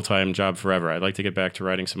be my full-time job forever. I'd like to get back to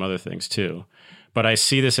writing some other things too. But I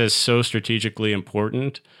see this as so strategically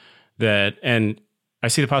important and I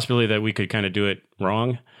see the possibility that we could kind of do it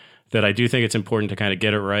wrong, that I do think it's important to kind of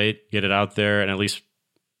get it right, get it out there, and at least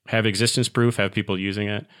have existence proof, have people using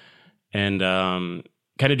it, and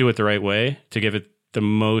kind of do it the right way to give it the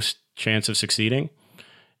most chance of succeeding.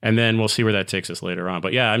 And then we'll see where that takes us later on.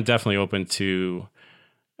 But yeah, I'm definitely open to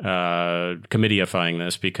committeeifying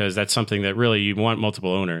this because that's something that really you want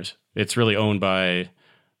multiple owners. It's really owned by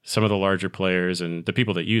some of the larger players and the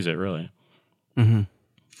people that use it, really. Mm-hmm.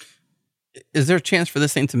 Is there a chance for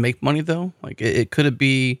this thing to make money, though? Like, could it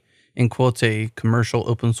be, in quotes, a commercial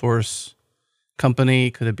open source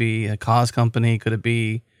company? Could it be a cause company? Could it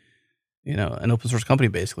be, an open source company,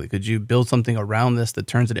 basically? Could you build something around this that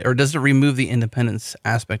turns it, or does it remove the independence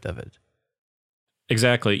aspect of it?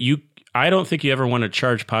 Exactly. I don't think you ever want to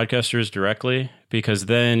charge podcasters directly because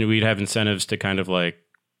then we'd have incentives to kind of like,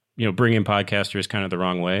 bring in podcasters kind of the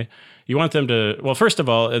wrong way. You want them to, well, first of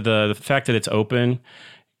all, the fact that it's open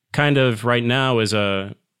kind of right now is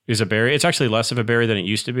a barrier. It's actually less of a barrier than it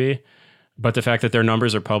used to be, but the fact that their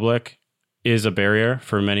numbers are public is a barrier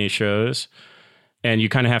for many shows. And you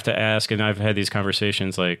kind of have to ask, and I've had these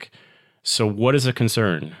conversations like, so what is a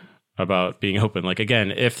concern about being open? Like,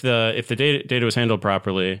 again, if the data was handled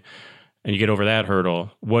properly and you get over that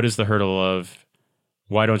hurdle, what is the hurdle of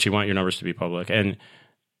why don't you want your numbers to be public? And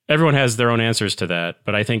everyone has their own answers to that,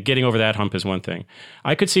 but I think getting over that hump is one thing.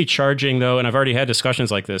 I could see charging, though, and I've already had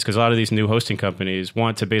discussions like this because a lot of these new hosting companies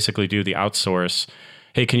want to basically do the outsource.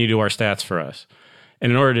 Hey, can you do our stats for us?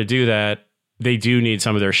 And in order to do that, they do need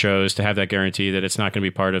some of their shows to have that guarantee that it's not going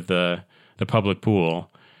to be part of the public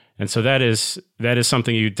pool. And so that is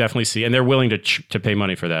something you definitely see, and they're willing to pay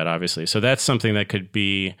money for that, obviously. So that's something that could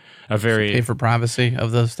be a very pay for privacy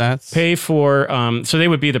of those stats. Pay for so they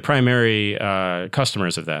would be the primary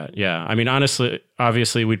customers of that. Yeah, I mean, honestly,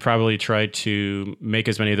 obviously, we'd probably try to make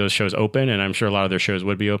as many of those shows open, and I'm sure a lot of their shows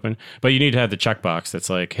would be open. But you need to have the checkbox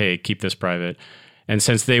that's like, hey, keep this private. And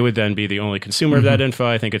since they would then be the only consumer of that info,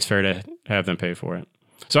 I think it's fair to have them pay for it.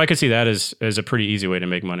 So I could see that as a pretty easy way to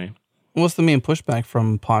make money. What's the main pushback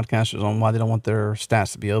from podcasters on why they don't want their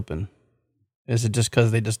stats to be open? Is it just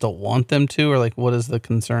because they just don't want them to, or like what is the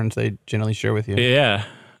concerns they generally share with you? Yeah,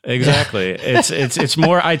 exactly. It's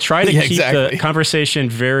more, I try to keep the conversation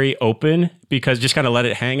very open, because just kind of let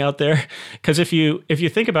it hang out there. Because if you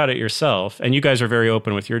think about it yourself, and you guys are very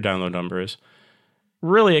open with your download numbers,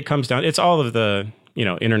 really it comes down, it's all of the,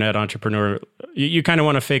 internet entrepreneur. You kind of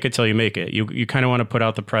want to fake it till you make it. You kind of want to put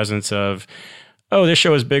out the presence of, oh, this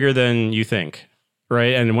show is bigger than you think,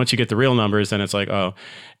 right? And once you get the real numbers, then it's like, oh.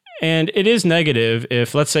 And it is negative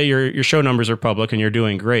if, let's say, your show numbers are public and you're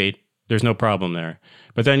doing great, there's no problem there.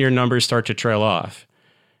 But then your numbers start to trail off.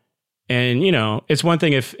 And, it's one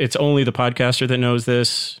thing if it's only the podcaster that knows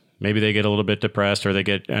this, maybe they get a little bit depressed or they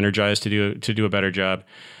get energized to do a better job.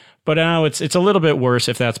 But now it's a little bit worse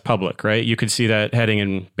if that's public, right? You could see that heading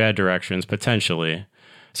in bad directions potentially.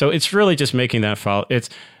 So it's really just making that follow.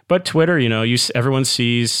 But Twitter, everyone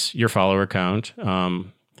sees your follower count.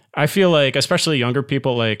 I feel like, especially younger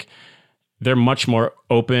people, like they're much more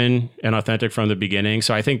open and authentic from the beginning.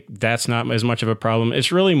 So I think that's not as much of a problem.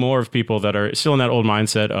 It's really more of people that are still in that old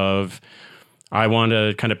mindset of, I want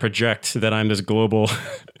to kind of project that I'm this global,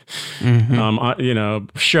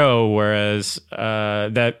 show, whereas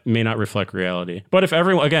that may not reflect reality. But if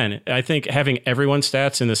everyone, again, I think having everyone's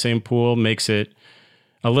stats in the same pool makes it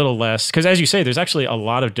a little less, because as you say, there's actually a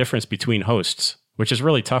lot of difference between hosts, which is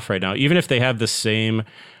really tough right now. Even if they have the same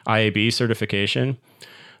IAB certification,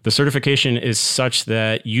 the certification is such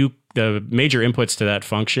that the major inputs to that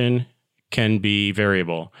function can be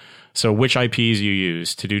variable. So which IPs you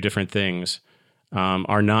use to do different things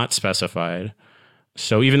are not specified.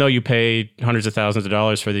 So even though you pay hundreds of thousands of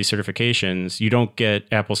dollars for these certifications, you don't get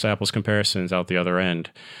apples to apples comparisons out the other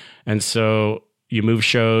end. And so you move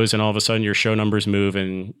shows and all of a sudden your show numbers move,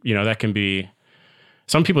 and that can be,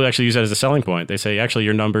 some people actually use that as a selling point. They say, actually,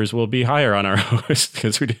 your numbers will be higher on our host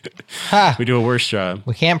because we do a worse job.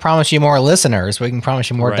 We can't promise you more listeners. We can promise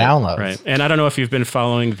you more downloads. Right. And I don't know if you've been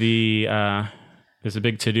following there's a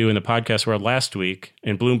big to-do in the podcast world. Last week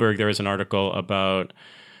in Bloomberg, there was an article about,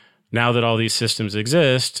 now that all these systems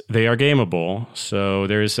exist, they are gameable. So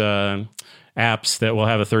there's apps that will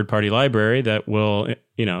have a third-party library that will,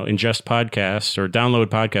 ingest podcasts or download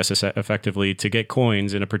podcasts effectively to get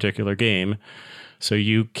coins in a particular game. So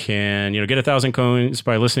you can, get 1,000 coins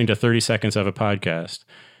by listening to 30 seconds of a podcast.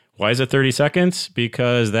 Why is it 30 seconds?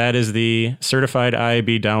 Because that is the certified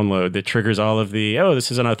IAB download that triggers all of the,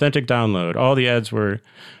 this is an authentic download. All the ads were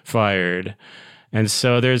fired. And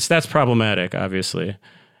so that's problematic, obviously.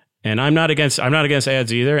 And I'm not against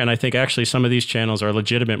ads either. And I think actually some of these channels are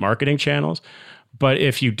legitimate marketing channels. But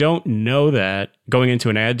if you don't know that going into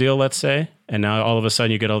an ad deal, let's say, and now all of a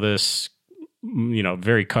sudden you get all this,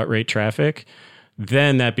 very cut rate traffic,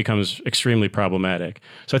 then that becomes extremely problematic.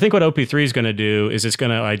 So I think what OP3 is going to do is it's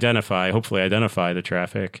going to hopefully identify the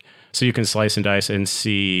traffic, so you can slice and dice and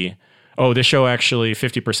see, this show actually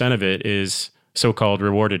 50% of it is so-called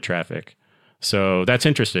rewarded traffic. So that's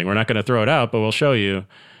interesting. We're not going to throw it out, but we'll show you.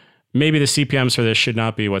 Maybe the CPMs for this should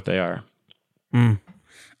not be what they are.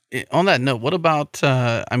 On that note, what about,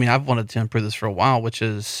 I've wanted to improve this for a while, which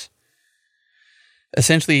is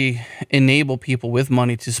essentially enable people with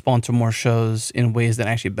money to sponsor more shows in ways that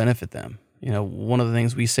actually benefit them. One of the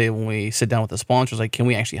things we say when we sit down with the sponsors, like, can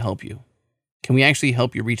we actually help you? Can we actually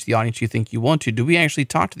help you reach the audience you think you want to? Do we actually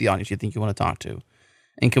talk to the audience you think you want to talk to?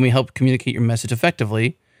 And can we help communicate your message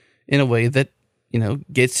effectively in a way that,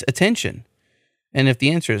 gets attention? And if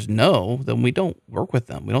the answer is no, then we don't work with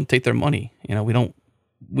them. We don't take their money.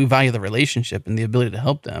 We value the relationship and the ability to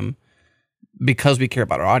help them because we care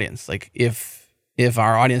about our audience. Like if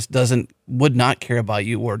our audience would not care about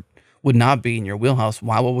you or would not be in your wheelhouse,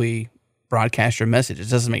 why would we broadcast your message? It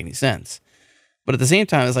doesn't make any sense. But at the same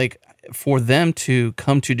time, it's like for them to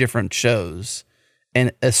come to different shows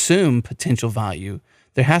and assume potential value,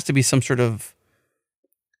 there has to be some sort of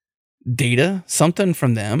data, something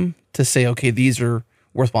from them to say, okay, these are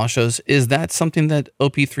worthwhile shows. Is that something that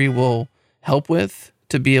OP3 will help with,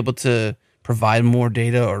 to be able to provide more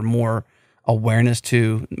data or more awareness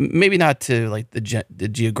to, maybe not to like the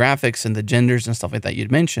geographics and the genders and stuff like that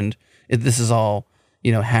you'd mentioned? This is all,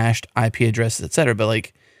 hashed IP addresses, et cetera. But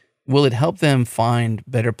like, will it help them find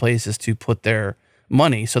better places to put their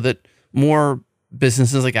money so that more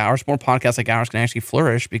businesses like ours, more podcasts like ours can actually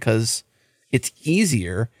flourish because it's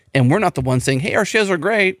easier? And we're not the ones saying, hey, our shows are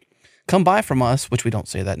great, come buy from us, which we don't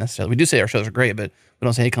say that necessarily. We do say our shows are great, but we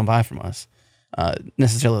don't say, hey, come buy from us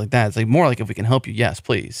necessarily like that. It's like more like, if we can help you, yes,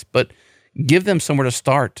 please. But give them somewhere to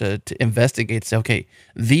start to investigate, say, okay,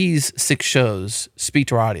 these 6 shows speak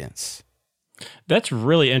to our audience. That's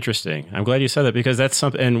really interesting. I'm glad you said that, because that's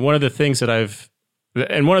something. And one of the things that I've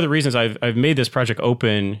And one of the reasons I've made this project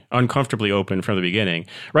open, uncomfortably open from the beginning.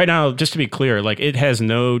 Right now, just to be clear, like it has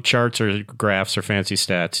no charts or graphs or fancy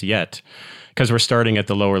stats yet, because we're starting at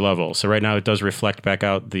the lower level. So right now it does reflect back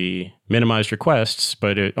out the minimized requests,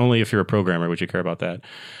 but only if you're a programmer would you care about that.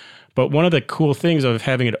 But one of the cool things of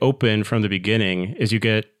having it open from the beginning is you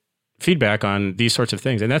get feedback on these sorts of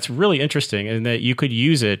things. And that's really interesting in that you could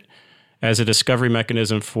use it as a discovery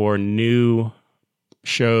mechanism for new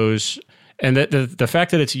shows. And that the fact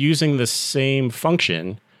that it's using the same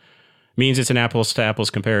function means it's an apples to apples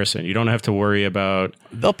comparison. You don't have to worry about...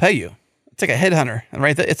 They'll pay you. It's like a headhunter,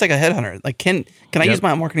 right? It's like a headhunter. Like, can I use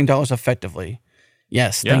my marketing dollars effectively?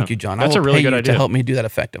 Yes, thank you, John. That's I will a really pay good you idea to help me do that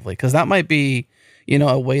effectively, because that might be,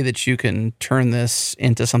 a way that you can turn this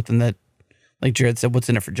into something that, like Jared said, what's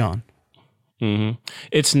in it for John? Mm-hmm.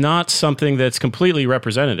 It's not something that's completely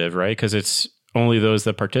representative, right? Because it's only those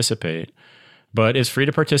that participate. But it's free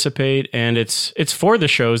to participate, and it's for the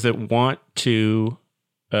shows that want to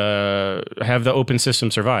have the open system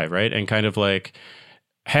survive, right? And kind of like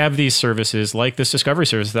have these services like this discovery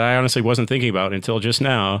service that I honestly wasn't thinking about until just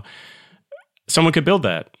now. Someone could build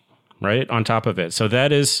that, right, on top of it. So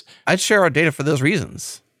that is... I'd share our data for those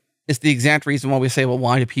reasons. It's the exact reason why we say, well,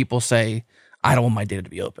 why do people say, I don't want my data to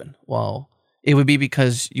be open? Well, it would be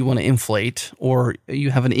because you want to inflate, or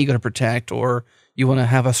you have an ego to protect, or you want to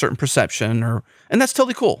have a certain perception, and that's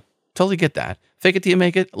totally cool. Totally get that. Fake it till you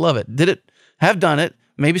make it. Love it. Did it. Have done it.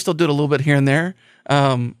 Maybe still do it a little bit here and there.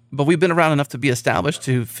 But we've been around enough to be established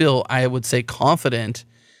to feel, I would say, confident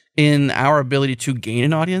in our ability to gain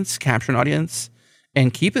an audience, capture an audience,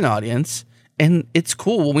 and keep an audience. And it's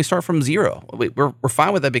cool when we start from zero. We're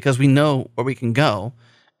fine with that because we know where we can go.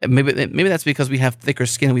 And maybe that's because we have thicker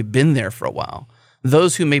skin and we've been there for a while.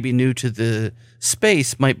 Those who may be new to the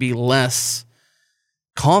space might be less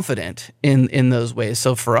confident in those ways.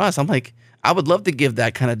 So for us, I'm like, I would love to give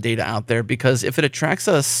that kind of data out there, because if it attracts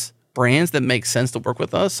us brands that make sense to work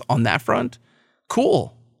with us on that front,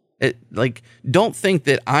 cool. Don't think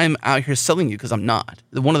that I'm out here selling you, because I'm not.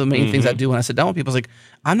 One of the main things I do when I sit down with people is like,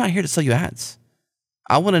 I'm not here to sell you ads.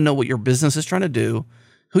 I want to know what your business is trying to do,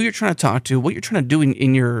 who you're trying to talk to, what you're trying to do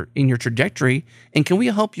in your trajectory, and can we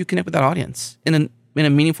help you connect with that audience in a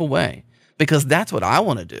meaningful way? Because that's what I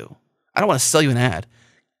want to do. I don't want to sell you an ad.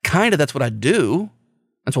 Kind of that's what I do.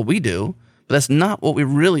 That's what we do, but that's not what we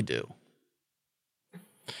really do.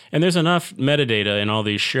 And there's enough metadata in all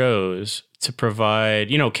these shows to provide,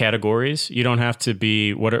 categories. You don't have to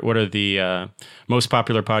be, what are the most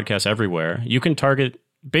popular podcasts everywhere. You can target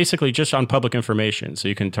basically just on public information. So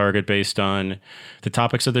you can target based on the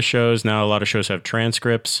topics of the shows. Now, a lot of shows have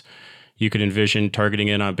transcripts. You could envision targeting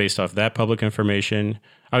in on based off that public information.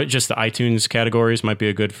 Just the iTunes categories might be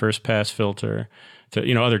a good first pass filter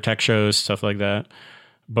to, other tech shows, stuff like that.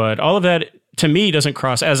 But all of that, to me, doesn't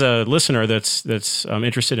cross, as a listener that's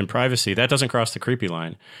interested in privacy, that doesn't cross the creepy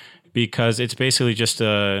line, because it's basically just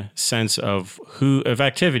a sense of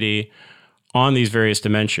activity on these various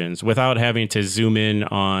dimensions without having to zoom in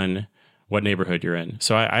on what neighborhood you're in.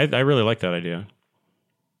 So I really like that idea.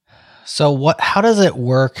 So how does it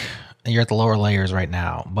work? You're at the lower layers right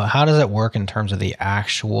now, but how does it work in terms of the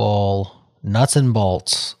actual nuts and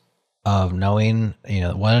bolts of knowing,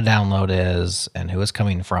 what a download is and who it's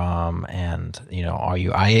coming from, and are you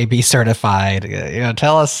IAB certified?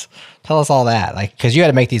 Tell us all that, because you had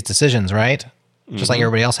to make these decisions, right? Just like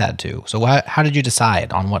everybody else had to. So how did you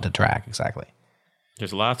decide on what to track exactly?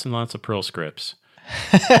 There's lots and lots of Perl scripts.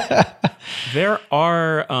 There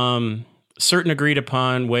are certain agreed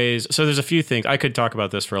upon ways. So there's a few things. I could talk about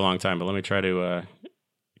this for a long time, but let me try to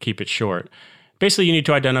keep it short. Basically, you need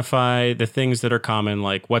to identify the things that are common,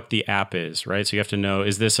 like what the app is, right? So you have to know,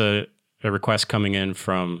 is this a request coming in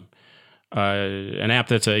from an app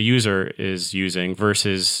that's a user is using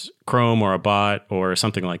versus Chrome or a bot or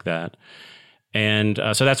something like that. And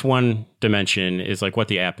so that's one dimension, is like what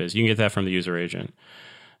the app is. You can get that from the user agent.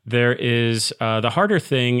 There is the harder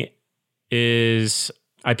thing is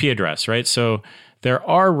IP address, right? So there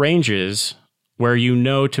are ranges where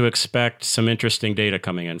to expect some interesting data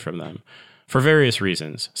coming in from them for various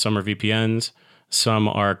reasons. Some are VPNs, some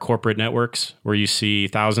are corporate networks where you see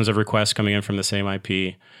thousands of requests coming in from the same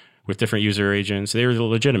IP with different user agents. They're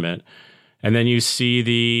legitimate. And then you see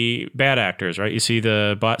the bad actors, right? You see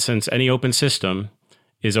the bot, since any open system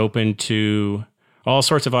is open to all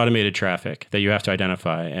sorts of automated traffic that you have to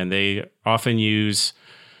identify. And they often use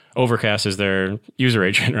Overcast as their user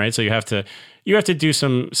agent, right? So you have to do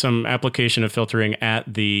some application of filtering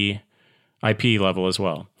at the IP level as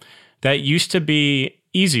well. That used to be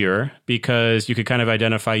easier because you could kind of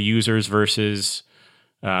identify users versus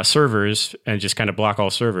servers and just kind of block all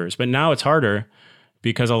servers. But now it's harder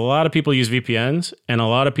because a lot of people use VPNs and a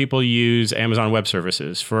lot of people use Amazon Web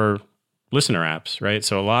Services for listener apps, right?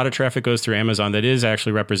 So a lot of traffic goes through Amazon that is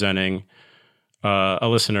actually representing a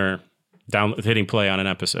listener hitting play on an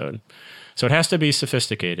episode. So it has to be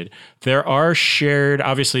sophisticated. There are shared,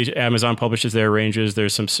 obviously Amazon publishes their ranges.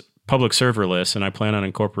 There's some public server lists, and I plan on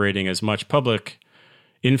incorporating as much public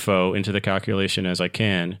info into the calculation as I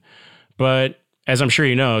can. But as I'm sure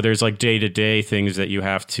you know, there's like day-to-day things that you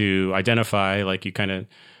have to identify, like you kind of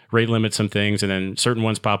rate limit some things, and then certain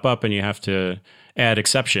ones pop up and you have to add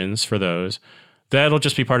exceptions for those. That'll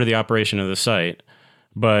just be part of the operation of the site.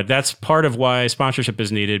 But that's part of why sponsorship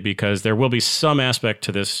is needed, because there will be some aspect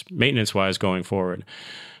to this maintenance-wise going forward.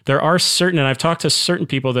 There are certain, and I've talked to certain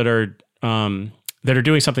people that are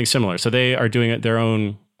doing something similar. So they are doing their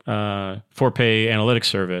own for-pay analytics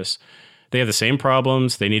service. They have the same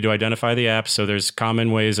problems. They need to identify the apps. So there's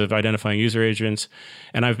common ways of identifying user agents.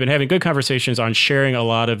 And I've been having good conversations on sharing a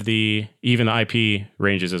lot of even the IP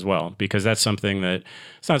ranges as well, because that's something that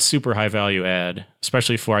it's not super high value add,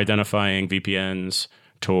 especially for identifying VPNs,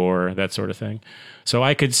 Tor, that sort of thing. So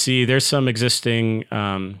I could see there's some existing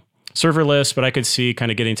server lists, but I could see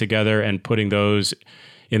kind of getting together and putting those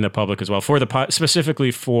in the public as well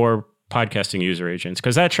specifically for podcasting user agents,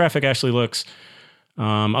 because that traffic actually looks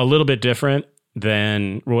a little bit different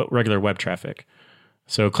than regular web traffic.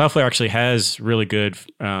 So Cloudflare actually has really good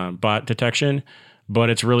bot detection,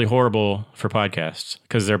 but it's really horrible for podcasts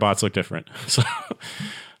because their bots look different. So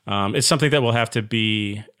it's something that will have to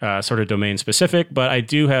be sort of domain specific, but I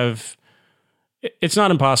do have, it's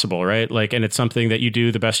not impossible, right? Like, and it's something that you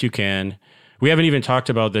do the best you can. We haven't even talked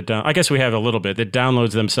about I guess we have a little bit. The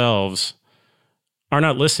downloads themselves are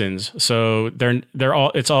not listens. So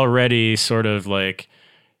it's already sort of like,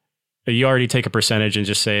 you already take a percentage and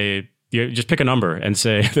just say, you just pick a number and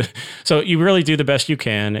say, so you really do the best you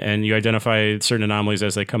can and you identify certain anomalies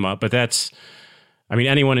as they come up. But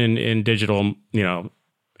anyone in digital,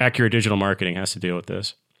 accurate digital marketing has to deal with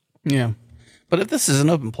this. Yeah. But if this is an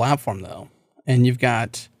open platform though, and you've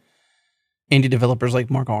got indie developers like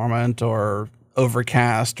Mark Arment or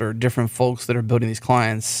Overcast or different folks that are building these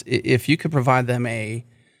clients, if you could provide them a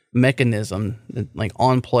mechanism like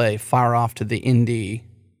on play, fire off to the indie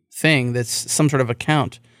thing that's some sort of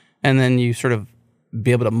account, and then you sort of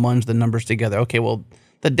be able to munge the numbers together. Okay, well,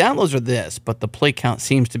 the downloads are this, but the play count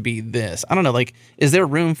seems to be this. I don't know, like, is there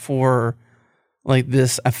room for like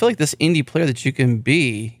this? I feel like this indie player that you can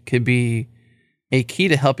be could be a key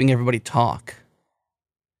to helping everybody talk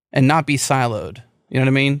and not be siloed. You know what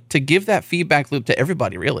I mean? To give that feedback loop to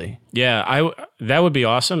everybody, really. Yeah, that would be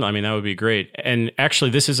awesome. I mean, that would be great. And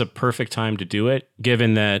actually, this is a perfect time to do it,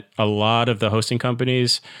 given that a lot of the hosting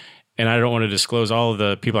companies, and I don't want to disclose all of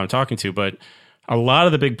the people I'm talking to, but a lot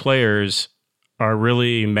of the big players are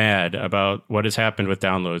really mad about what has happened with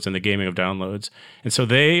downloads and the gaming of downloads. And so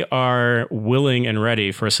they are willing and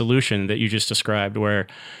ready for a solution that you just described where,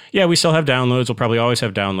 yeah, we still have downloads. We'll probably always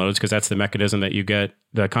have downloads because that's the mechanism that you get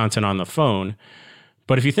the content on the phone.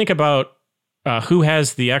 But if you think about who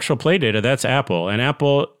has the actual play data, that's Apple. And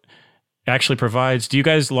Apple actually provides, do you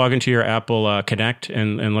guys log into your Apple Connect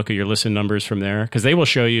and look at your listen numbers from there? Because they will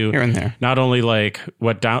show you here and there, not only like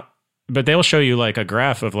but they'll show you like a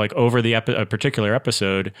graph of like over a particular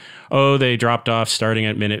episode. Oh, they dropped off starting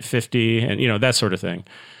at minute 50 and, that sort of thing.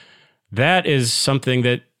 That is something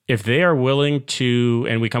that if they are willing to,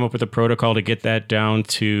 and we come up with a protocol to get that down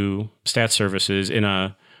to stat services in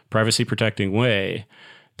a privacy protecting way,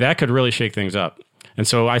 that could really shake things up. And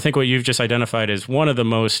so I think what you've just identified is one of the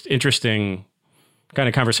most interesting kind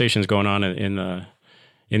of conversations going on in the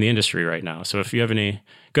industry right now. So if you have any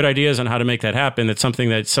good ideas on how to make that happen, that's something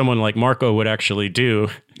that someone like Marco would actually do.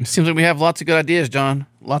 It seems like we have lots of good ideas, John.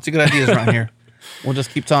 Lots of good ideas around here. We'll just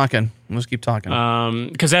keep talking.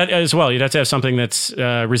 Because that as well, you'd have to have something that's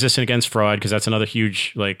resistant against fraud, because that's another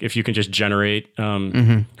huge, like if you can just generate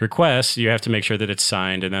requests, you have to make sure that it's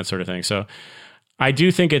signed and that sort of thing. So I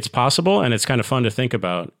do think it's possible, and it's kind of fun to think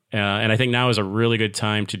about. And I think now is a really good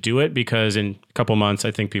time to do it, because in a couple months,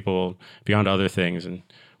 I think people will be on to other things and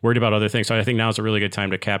worried about other things. So I think now is a really good time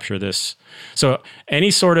to capture this. So any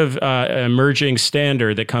sort of emerging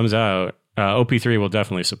standard that comes out, OP3 will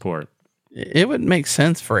definitely support. It would make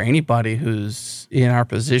sense for anybody who's in our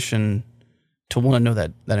position to want to know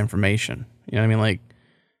that information. You know what I mean? Like,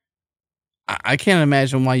 I can't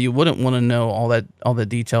imagine why you wouldn't want to know all the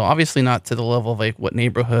detail. Obviously not to the level of like what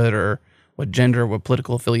neighborhood or what gender, what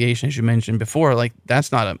political affiliation, as you mentioned before. Like,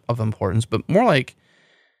 that's not of importance, but more like,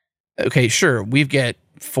 okay, sure, we've got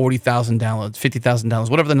 40,000 downloads, 50,000 downloads,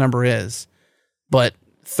 whatever the number is, but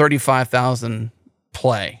 35,000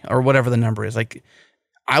 play or whatever the number is. Like,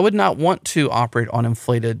 I would not want to operate on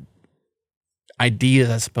inflated ideas,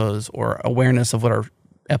 I suppose, or awareness of what our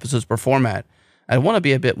episodes perform at. I want to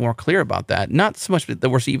be a bit more clear about that. Not so much that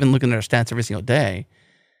we're even looking at our stats every single day.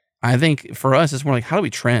 I think for us, it's more like, how do we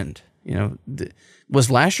trend? Was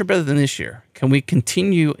last year better than this year? Can we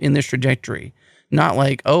continue in this trajectory? Not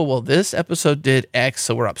like, oh, well, this episode did X,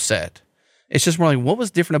 so we're upset. It's just more like, what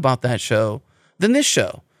was different about that show than this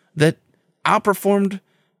show that outperformed?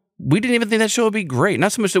 We didn't even think that show would be great.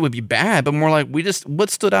 Not so much that it would be bad, but more like what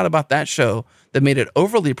stood out about that show that made it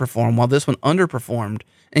overly perform while this one underperformed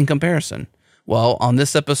in comparison? Well, on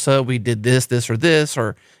this episode, we did this, or this,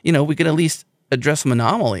 or, we could at least address some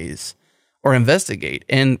anomalies or investigate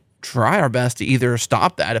and try our best to either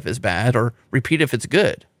stop that if it's bad or repeat if it's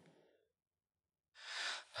good.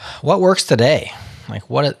 What works today? Like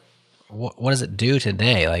what does it do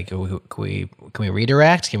today? Like, can we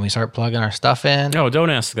redirect? Can we start plugging our stuff in? No, don't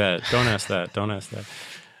ask that. Don't ask that. Don't ask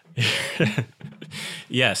that.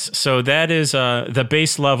 Yes. So that is the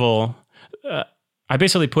base level. I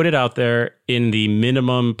basically put it out there in the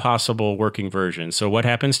minimum possible working version. So what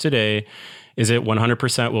happens today is it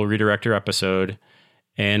 100% will redirect your episode.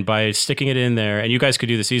 And by sticking it in there, and you guys could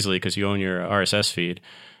do this easily because you own your RSS feed,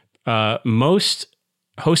 most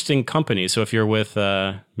hosting companies, so if you're with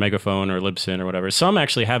Megaphone or Libsyn or whatever, some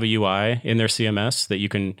actually have a UI in their CMS that you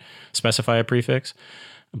can specify a prefix,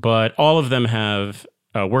 but all of them have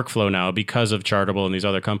a workflow now because of Chartable and these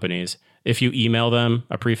other companies. If you email them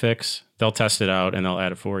a prefix, they'll test it out and they'll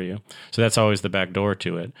add it for you. So that's always the back door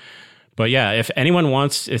to it. But yeah, if anyone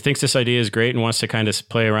thinks this idea is great and wants to kind of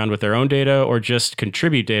play around with their own data or just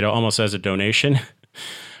contribute data almost as a donation,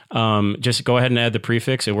 just go ahead and add the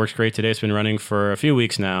prefix. It works great today. It's been running for a few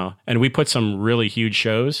weeks now, and we put some really huge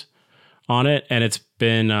shows on it, and it's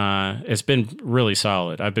been really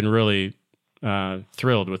solid. I've been really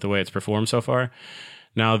thrilled with the way it's performed so far.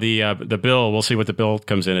 Now the bill, we'll see what the bill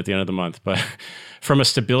comes in at the end of the month, but from a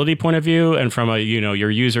stability point of view and from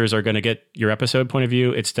your users are going to get your episode point of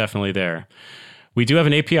view, it's definitely there. We do have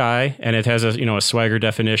an API, and it has a Swagger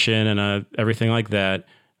definition and everything like that.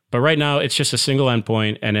 But right now, it's just a single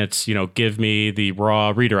endpoint, and it's, give me the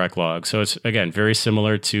raw redirect log. So it's, again, very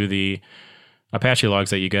similar to the Apache logs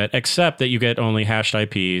that you get, except that you get only hashed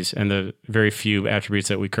IPs and the very few attributes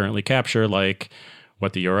that we currently capture, like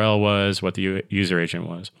what the URL was, what the user agent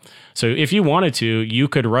was. So if you wanted to, you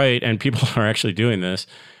could write, and people are actually doing this,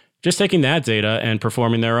 just taking that data and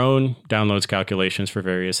performing their own downloads calculations for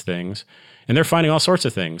various things. And they're finding all sorts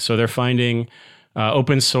of things. So they're finding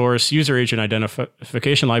open source user agent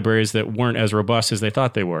identification libraries that weren't as robust as they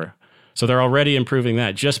thought they were. So they're already improving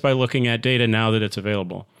that just by looking at data now that it's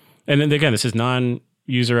available. And then again, this is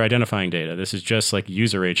non-user identifying data. This is just like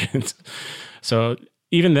user agents. So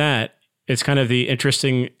even that, it's kind of the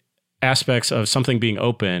interesting aspects of something being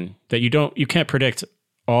open that you can't predict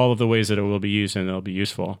all of the ways that it will be used and it'll be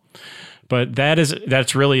useful. But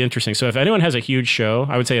that's really interesting. So if anyone has a huge show,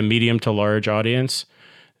 I would say a medium to large audience,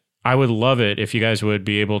 I would love it if you guys would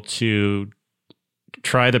be able to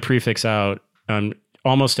try the prefix out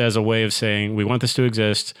almost as a way of saying, we want this to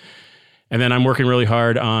exist. And then I'm working really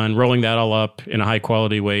hard on rolling that all up in a high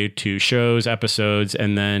quality way to shows, episodes,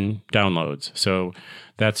 and then downloads. So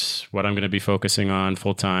that's what I'm going to be focusing on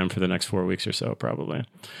full time for the next 4 weeks or so, probably.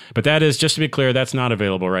 But that is, just to be clear, that's not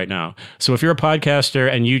available right now. So if you're a podcaster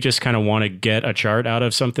and you just kind of want to get a chart out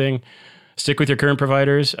of something, stick with your current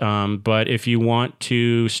providers. But if you want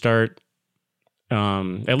to start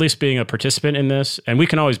at least being a participant in this, and we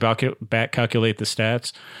can always back calculate the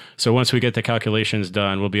stats. So once we get the calculations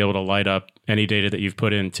done, we'll be able to light up any data that you've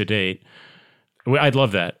put in to date. I'd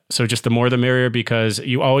love that. So just the more the merrier, because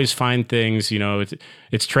you always find things,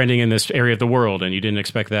 it's trending in this area of the world and you didn't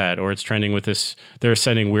expect that, or it's trending with this, they're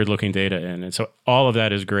sending weird looking data in. And so all of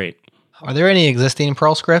that is great. Are there any existing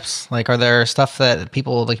Perl scripts? Like, are there stuff that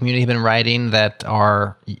people, the community, have been writing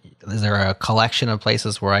is there a collection of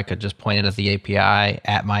places where I could just point it at the API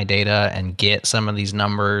at my data and get some of these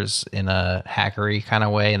numbers in a hackery kind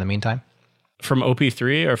of way in the meantime? From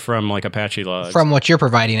OP3 or from like Apache logs? From what you're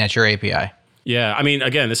providing at your API. Yeah. I mean,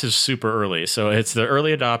 again, this is super early. So it's the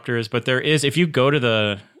early adopters, but there is, if you go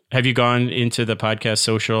to have you gone into the podcast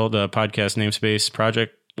social, the podcast namespace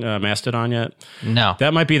project, Mastodon yet? No.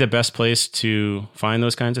 That might be the best place to find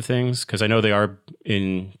those kinds of things, because I know they are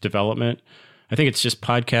in development. I think it's just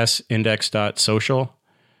podcastindex.social.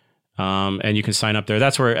 And you can sign up there.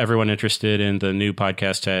 That's where everyone interested in the new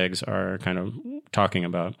podcast tags are kind of talking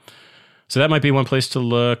about. So that might be one place to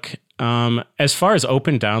look. As far as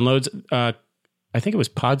open downloads, I think it was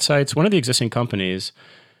Podsites, one of the existing companies,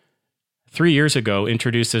 3 years ago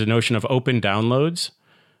introduced the notion of open downloads,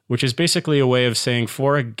 which is basically a way of saying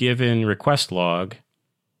for a given request log,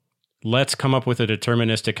 let's come up with a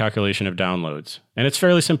deterministic calculation of downloads. And it's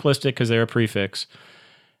fairly simplistic because they're a prefix.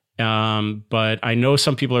 But I know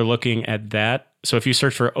some people are looking at that. So if you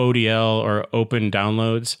search for ODL or open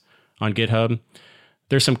downloads on GitHub,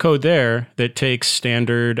 there's some code there that takes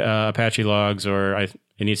standard Apache logs, or it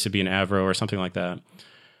needs to be an Avro or something like that.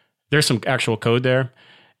 There's some actual code there.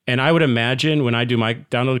 And I would imagine when I do my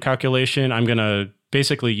download calculation, I'm going to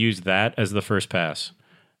basically use that as the first pass.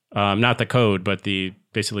 Not the code, but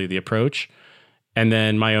basically the approach. And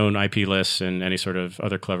then my own IP lists and any sort of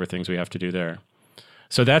other clever things we have to do there.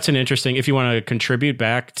 So that's an interesting, if you want to contribute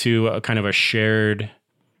back to a kind of a shared,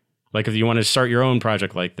 like if you want to start your own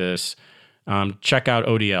project like this, check out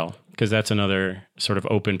ODL, because that's another sort of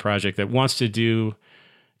open project that wants to do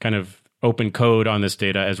kind of open code on this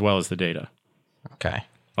data as well as the data. Okay.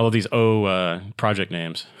 All of these project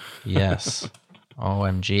names. Yes.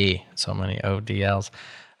 OMG. So many ODLs.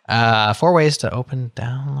 4 ways to open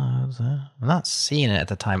downloads. I'm not seeing it at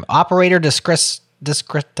the time. Operator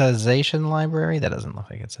discretization library. That doesn't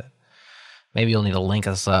look like it's it. Maybe you'll need to link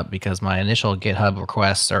us up because my initial GitHub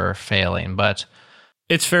requests are failing, but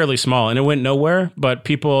it's fairly small and it went nowhere, but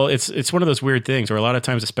people, it's one of those weird things where a lot of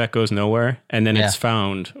times the spec goes nowhere and then it's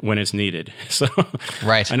found when it's needed. So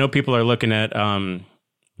right. I know people are looking at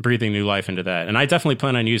breathing new life into that. And I definitely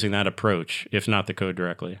plan on using that approach, if not the code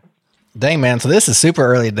directly. Dang, man. So this is super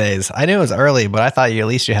early days. I knew it was early, but I thought at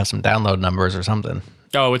least you have some download numbers or something.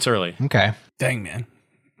 Oh, it's early. Okay. Dang, man.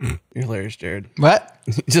 You're hilarious, Jared. What?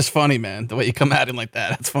 It's just funny, man. The way you come at him like that.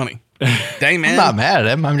 That's funny. Dang, man. I'm not mad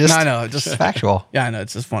at him. I'm just, I know, just factual. Yeah, I know.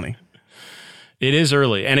 It's just funny. It is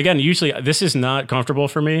early. And again, usually this is not comfortable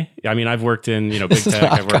for me. I mean, I've worked in, big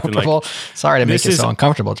tech. I've worked in Sorry to make you so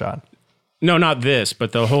uncomfortable, John. No, not this,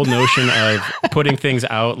 but the whole notion of putting things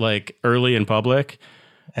out like early in public.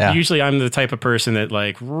 Yeah. Usually I'm the type of person that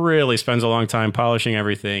like really spends a long time polishing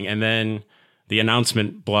everything and then the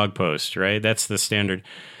announcement blog post, right? That's the standard.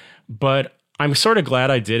 But I'm sort of glad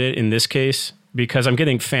I did it in this case because I'm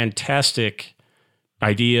getting fantastic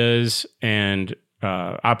ideas and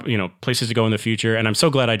places to go in the future. And I'm so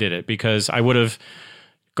glad I did it because I would have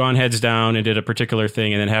gone heads down and did a particular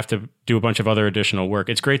thing and then have to do a bunch of other additional work.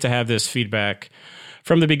 It's great to have this feedback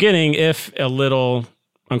from the beginning, if a little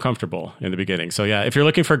uncomfortable in the beginning. So yeah, if you're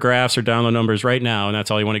looking for graphs or download numbers right now, and that's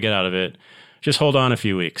all you want to get out of it, just hold on a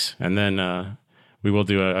few weeks and then we will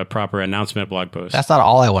do a proper announcement blog post. That's not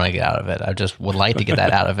all I want to get out of it. I just would like to get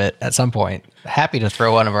that out of it at some point. Happy to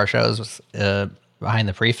throw one of our shows behind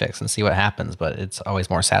the prefix and see what happens, but it's always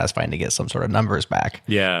more satisfying to get some sort of numbers back.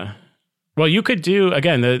 Yeah. Well, you could do,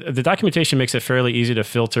 again, the documentation makes it fairly easy to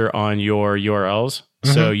filter on your URLs.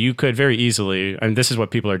 Mm-hmm. So you could very easily, and this is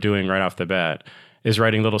what people are doing right off the bat, is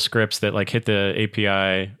writing little scripts that like hit the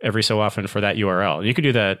API every so often for that URL. You could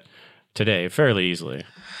do that today fairly easily.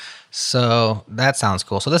 So that sounds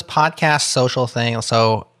cool. So this podcast social thing,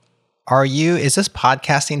 so is this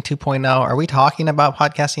podcasting 2.0? Are we talking about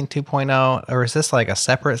podcasting 2.0 or is this like a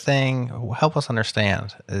separate thing? Help us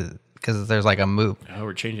understand because there's like a move. Oh,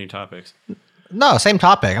 we're changing topics. No, same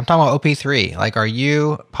topic. I'm talking about OP3. Like, are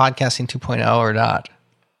you podcasting 2.0 or not?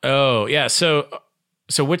 Oh, yeah. So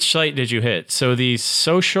which site did you hit? So the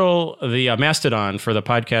Mastodon for the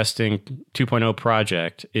podcasting 2.0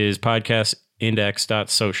 project is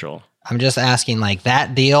podcastindex.social. I'm just asking, like,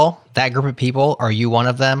 that deal, that group of people, are you one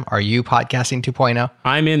of them? Are you podcasting 2.0?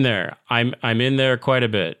 I'm in there. I'm in there quite a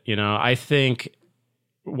bit. I think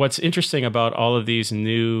what's interesting about all of these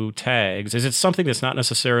new tags is it's something that's not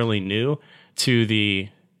necessarily new to the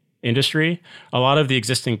industry. A lot of the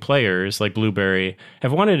existing players like Blueberry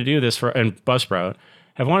have wanted to do this and Buzzsprout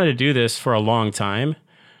have wanted to do this for a long time.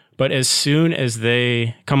 But as soon as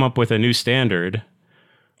they come up with a new standard,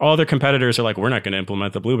 all their competitors are like, we're not going to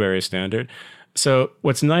implement the Blueberry standard. So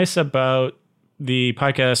what's nice about the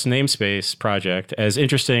podcast namespace project, as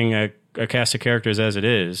interesting a cast of characters as it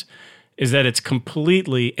is that it's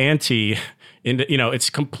completely it's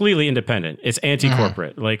completely independent. It's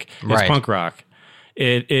anti-corporate. Mm-hmm. Like it's punk rock.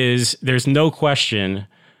 There's no question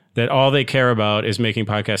that all they care about is making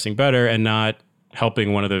podcasting better and not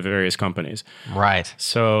helping one of the various companies. Right.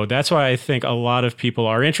 So that's why I think a lot of people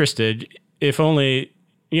are interested, if only,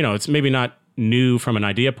 it's maybe not new from an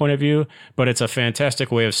idea point of view, but it's a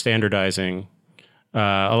fantastic way of standardizing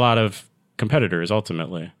a lot of competitors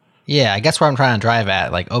ultimately. Yeah, I guess where I'm trying to drive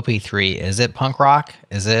at, like OP3, is it punk rock?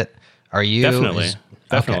 Are you? Definitely.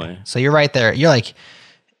 Okay. So you're right there. You're like,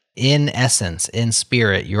 in essence, in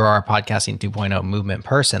spirit, you're our podcasting 2.0 movement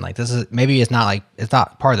person. Like this is, maybe it's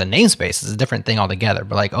not part of the namespace. It's a different thing altogether,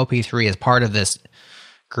 but like OP3 is part of this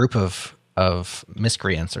group of of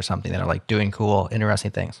miscreants or something that are like doing cool,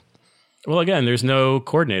 interesting things. Well, again, there's no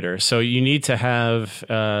coordinator. So you need to have,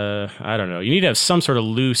 I don't know, you need to have some sort of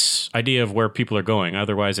loose idea of where people are going.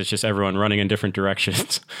 Otherwise, it's just everyone running in different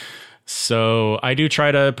directions. So I do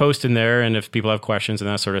try to post in there. And if people have questions and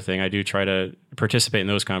that sort of thing, I do try to participate in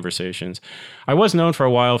those conversations. I was known for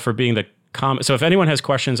a while for being the so if anyone has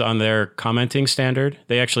questions on their commenting standard,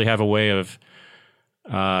 they actually have a way of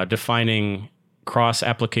defining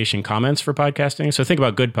cross-application comments for podcasting. So think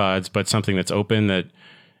about Good Pods, but something that's open that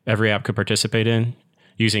every app could participate in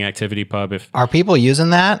using ActivityPub. Are people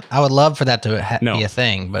using that? I would love for that to be a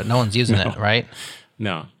thing, but no one's using it, right?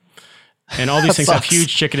 No. And all these things have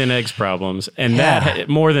huge chicken and eggs problems. And that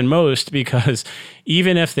more than most, because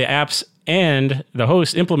even if the apps and the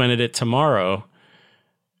host implemented it tomorrow,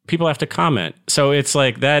 people have to comment. So it's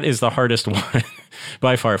like, that is the hardest one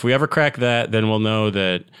by far. If we ever crack that, then we'll know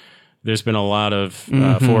that there's been a lot of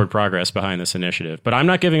forward progress behind this initiative. But I'm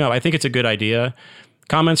not giving up. I think it's a good idea.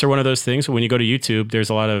 Comments are one of those things. When you go to YouTube, there's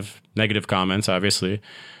a lot of negative comments, obviously.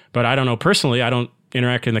 But I don't know. Personally, I don't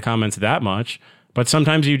interact in the comments that much. But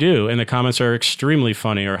sometimes you do. And the comments are extremely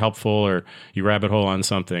funny or helpful, or you rabbit hole on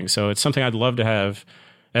something. So it's something I'd love to have,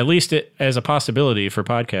 at least as a possibility for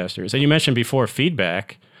podcasters. And you mentioned before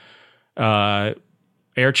feedback. Like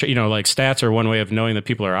stats are one way of knowing that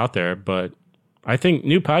people are out there. But I think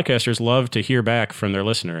new podcasters love to hear back from their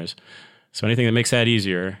listeners. So anything that makes that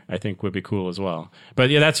easier, I think would be cool as well. But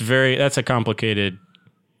yeah, that's a complicated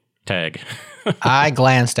tag. I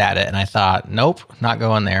glanced at it and I thought, nope, not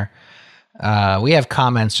going there. We have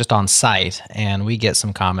comments just on site, and we get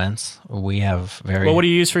some comments. We have Well, what do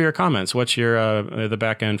you use for your comments? What's your the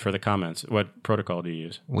back end for the comments? What protocol do you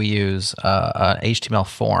use? We use an HTML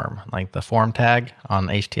form, like the form tag on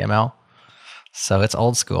HTML. So it's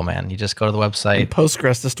old school, man. You just go to the website. And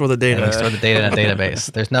Postgres to store the data. And you store the data in a database.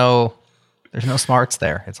 There's no smarts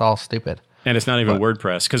there. It's all stupid. And it's not even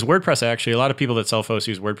WordPress, because WordPress, actually, a lot of people that self-host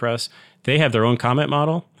use WordPress. They have their own comment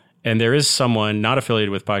model, and there is someone not affiliated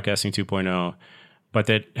with Podcasting 2.0, but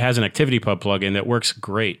that has an ActivityPub plugin that works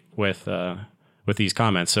great with these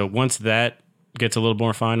comments. So once that gets a little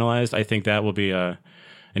more finalized, I think that will be an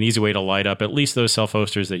easy way to light up at least those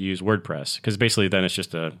self-hosters that use WordPress, because basically then it's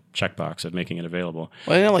just a checkbox of making it available.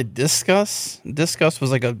 Well, like Discuss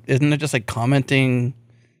was isn't it just like commenting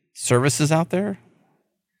services out there?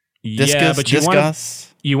 But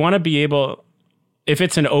you want to be able, if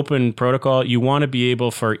it's an open protocol, you want to be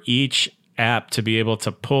able for each app to be able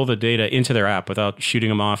to pull the data into their app without shooting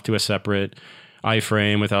them off to a separate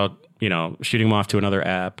iframe, without shooting them off to another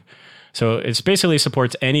app. So it basically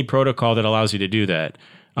supports any protocol that allows you to do that.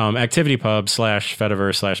 ActivityPub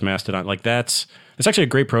 /Fediverse /Mastodon, like it's actually a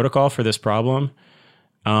great protocol for this problem.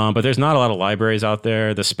 But there's not a lot of libraries out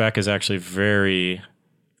there. The spec is actually very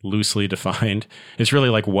loosely defined. It's really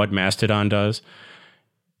like what Mastodon does.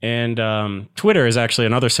 And Twitter is actually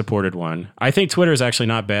another supported one. I think Twitter is actually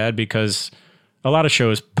not bad, because a lot of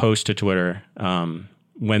shows post to Twitter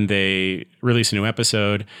when they release a new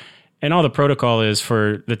episode. And all the protocol is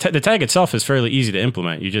for the tag itself is fairly easy to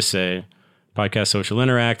implement. You just say Podcast Social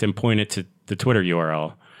Interact and point it to the Twitter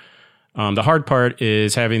URL. The hard part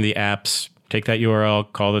is having the apps take that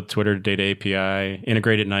URL, call the Twitter data API,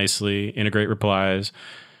 integrate it nicely, integrate replies.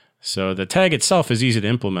 So the tag itself is easy to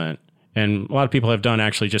implement. And a lot of people have done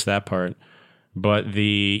actually just that part. But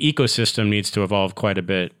the ecosystem needs to evolve quite a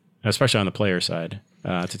bit, especially on the player side,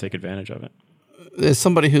 to take advantage of it. As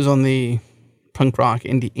somebody who's on the punk rock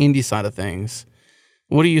indie side of things,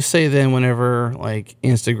 what do you say then whenever like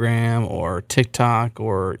Instagram or TikTok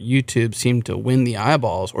or YouTube seem to win the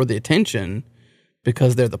eyeballs or the attention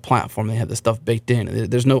because they're the platform, they have the stuff baked in?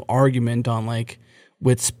 There's no argument on like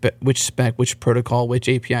which spec, which protocol, which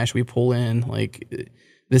API should we pull in. Like,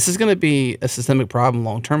 this is going to be a systemic problem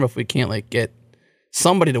long term if we can't like get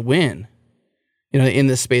somebody to win, in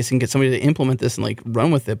this space, and get somebody to implement this and like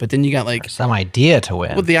run with it. But then you got like some idea to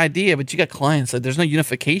win. Well, the idea, but you got clients. Like, there's no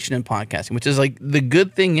unification in podcasting, which is like the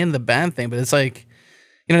good thing and the bad thing. But it's like,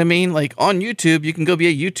 you know what I mean? Like on YouTube, you can go be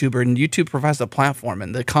a YouTuber, and YouTube provides the platform,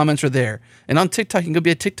 and the comments are there. And on TikTok, you can go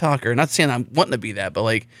be a TikToker. Not saying I'm wanting to be that, but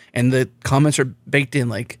like, and the comments are baked in.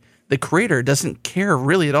 Like the creator doesn't care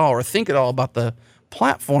really at all or think at all about the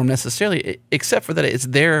platform necessarily, except for that it's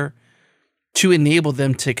there to enable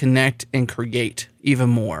them to connect and create even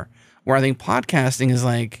more. Where I think podcasting is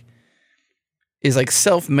like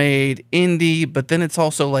self-made, indie, but then it's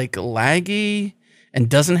also like laggy and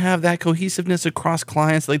doesn't have that cohesiveness across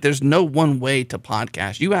clients. Like there's no one way to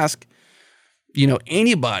podcast. You ask,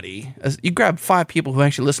 anybody, you grab 5 people who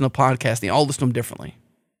actually listen to podcasts, they all listen to them differently.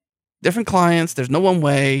 Different clients, there's no one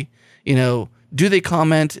way, Do they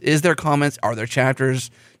comment? Is there comments? Are there chapters?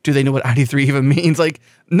 Do they know what ID3 even means? Like,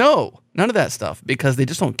 no, none of that stuff, because they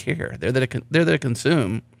just don't care. They're there to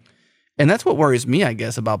consume. And that's what worries me, I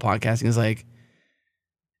guess, about podcasting is like,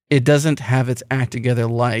 it doesn't have its act together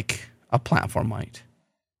like a platform might.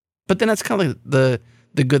 But then that's kind of like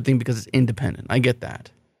the good thing because it's independent. I get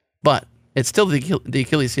that. But it's still the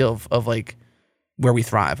Achilles heel of like where we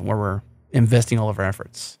thrive and where we're investing all of our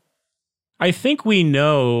efforts. I think we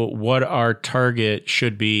know what our target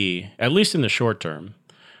should be, at least in the short term.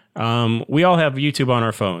 We all have YouTube on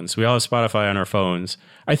our phones. We all have Spotify on our phones.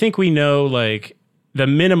 I think we know like the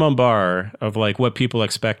minimum bar of like what people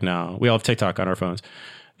expect now. We all have TikTok on our phones.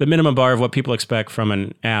 The minimum bar of what people expect from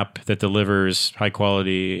an app that delivers high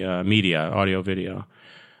quality media, audio, video.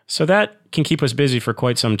 So that can keep us busy for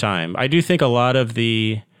quite some time. I do think a lot of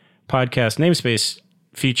the podcast namespace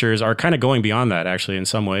features are kind of going beyond that, actually, in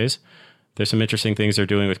some ways. There's some interesting things they're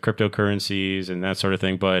doing with cryptocurrencies and that sort of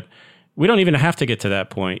thing, but we don't even have to get to that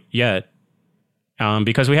point yet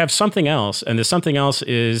because we have something else, and the something else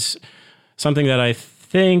is something that I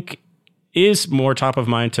think is more top of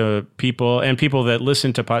mind to people and people that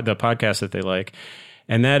listen to the podcast that they like,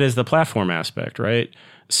 and that is the platform aspect, right?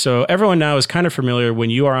 So everyone now is kind of familiar when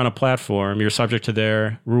you are on a platform, you're subject to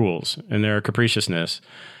their rules and their capriciousness.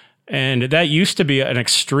 And that used to be an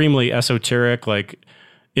extremely esoteric, like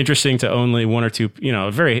interesting to only one or two,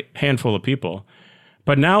 a very handful of people.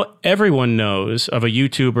 But now everyone knows of a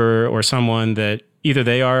YouTuber or someone that either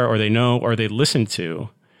they are or they know or they listen to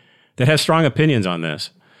that has strong opinions on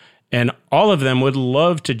this. And all of them would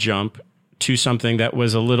love to jump to something that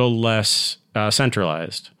was a little less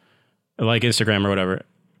centralized, like Instagram or whatever.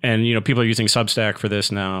 And, people are using Substack for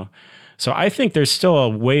this now. So I think there's still a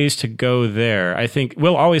ways to go there. I think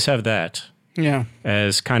we'll always have that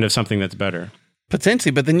as kind of something that's better.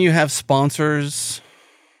 Potentially, but then you have sponsors.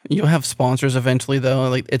 You'll have sponsors eventually, though.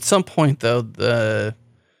 Like at some point, though, the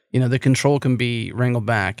control can be wrangled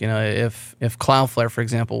back. If Cloudflare, for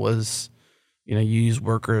example, was, you use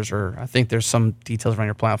workers, or I think there's some details around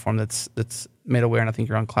your platform that's made aware, and I think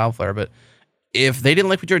you're on Cloudflare. But if they didn't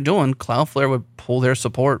like what you're doing, Cloudflare would pull their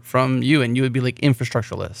support from you, and you would be like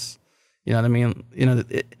infrastructureless. You know what I mean?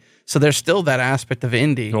 So there's still that aspect of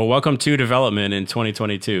indie. Well, welcome to development in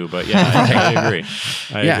 2022. But yeah, I agree.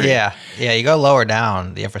 I agree. Yeah. You go lower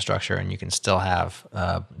down the infrastructure, and you can still have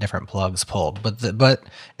different plugs pulled. But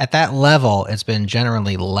at that level, it's been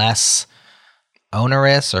generally less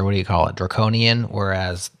onerous, or what do you call it, draconian.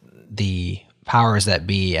 Whereas the powers that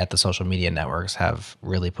be at the social media networks have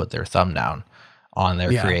really put their thumb down on their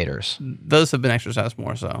creators. Those have been exercised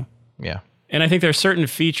more so. Yeah. And I think there are certain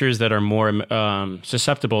features that are more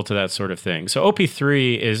susceptible to that sort of thing. So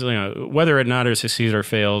OP3 is, whether or not it succeeds or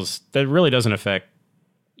fails, that really doesn't affect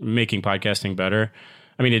making podcasting better.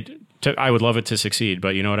 I mean, I would love it to succeed,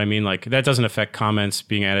 but you know what I mean? Like, that doesn't affect comments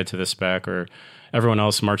being added to the spec or everyone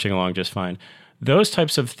else marching along just fine. Those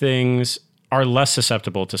types of things are less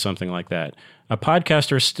susceptible to something like that. A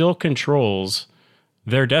podcaster still controls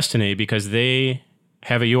their destiny because they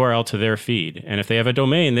have a URL to their feed. And if they have a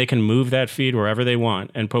domain, they can move that feed wherever they want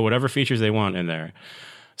and put whatever features they want in there.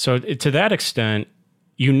 So to that extent,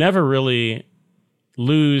 you never really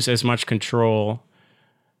lose as much control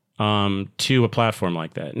to a platform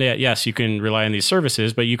like that. Yes, you can rely on these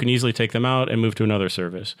services, but you can easily take them out and move to another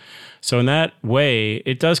service. So in that way,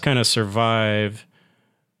 it does kind of survive,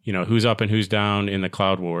 who's up and who's down in the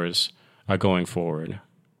cloud wars going forward.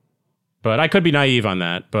 But I could be naive on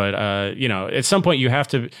that. But, at some point you have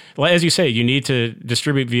to, as you say, you need to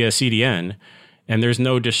distribute via CDN. And there's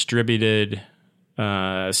no distributed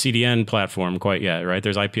CDN platform quite yet, right?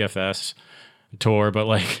 There's IPFS, Tor,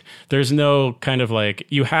 but there's no kind of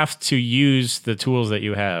you have to use the tools that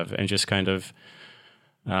you have and just kind of,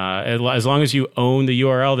 as long as you own the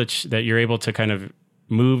URL that you're able to kind of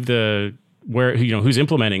move who's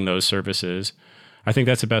implementing those services, I think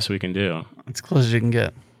that's the best we can do. As close as you can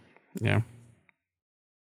get. Yeah.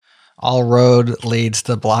 All road leads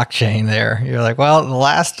to blockchain there. You're like, well, the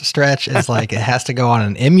last stretch is it has to go on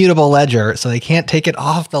an immutable ledger, so they can't take it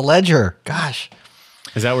off the ledger. Gosh.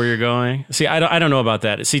 Is that where you're going? See, I don't know about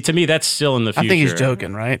that. See, to me, that's still in the future. I think he's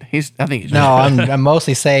joking, right? I think he's joking. No, I'm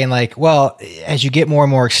mostly saying well, as you get more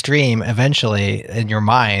and more extreme, eventually in your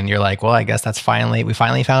mind, you're like, well, I guess we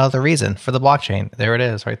finally found out the reason for the blockchain. There it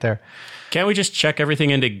is, right there. Can't we just check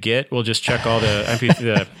everything into Git? We'll just check all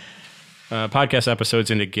the podcast episodes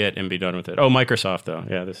into Git and be done with it. Oh, Microsoft, though.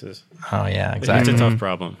 Yeah, this is... Oh, yeah, exactly. It's a tough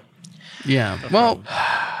problem. Yeah. Well,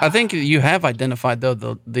 I think you have identified, though,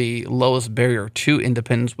 the lowest barrier to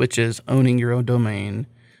independence, which is owning your own domain,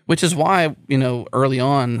 Which is why, early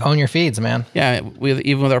on, Own your feeds, man. yeah,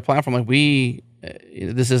 even with our platform, like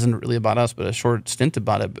this isn't really about us, but a short stint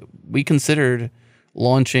about it. But we considered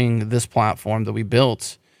launching this platform that we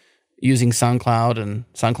built using SoundCloud and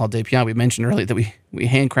SoundCloud API. We mentioned earlier that we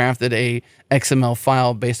handcrafted a XML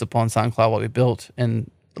file based upon SoundCloud, what we built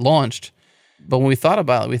and launched. But when we thought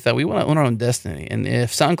about it, we thought we want to own our own destiny. And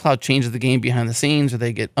if SoundCloud changes the game behind the scenes, or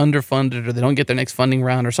they get underfunded, or they don't get their next funding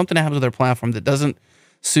round, or something happens with their platform that doesn't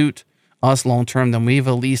suit us long term, then we've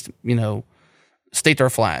at least, staked our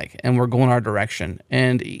flag and we're going our direction.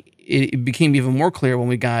 And it became even more clear when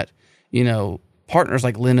we got, partners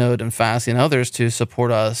like Linode and Fastly and others to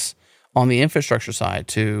support us on the infrastructure side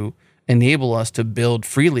to enable us to build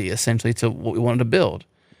freely, essentially, to what we wanted to build.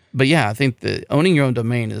 But yeah, I think that owning your own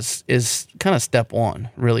domain is kind of step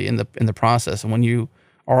one, really, in the process. And when you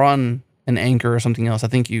are on an Anchor or something else, I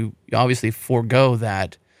think you obviously forego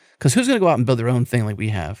that, because who's going to go out and build their own thing like we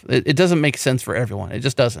have? It doesn't make sense for everyone. It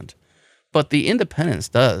just doesn't. But the independence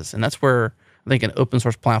does, and that's where I think an open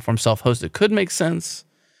source platform, self-hosted, could make sense.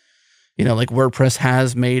 Like WordPress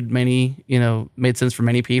has made sense for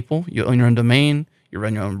many people. You own your own domain, you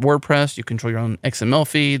run your own WordPress, you control your own XML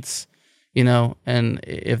feeds. And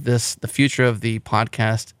if the future of the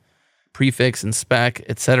podcast prefix and spec,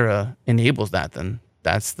 etc., enables that, then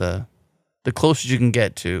that's the closest you can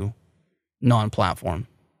get to non-platform.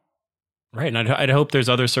 Right, and I'd hope there's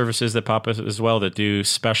other services that pop up as well that do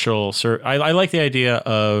special. I like the idea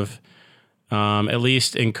of at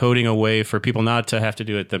least encoding a way for people not to have to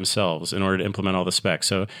do it themselves in order to implement all the specs.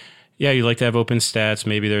 So, yeah, you like to have open stats.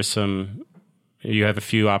 Maybe you have a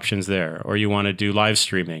few options there, or you want to do live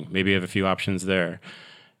streaming. Maybe you have a few options there.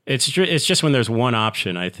 It's just when there's one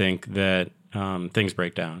option, I think, that things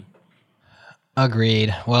break down.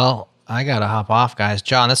 Agreed. Well, I got to hop off, guys.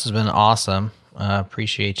 John, this has been awesome.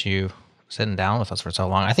 Appreciate you sitting down with us for so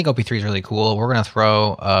long. I think OP3 is really cool. We're going to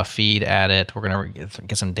throw a feed at it. We're going to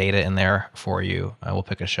get some data in there for you. We'll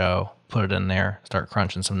pick a show, put it in there, start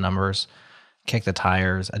crunching some numbers, kick the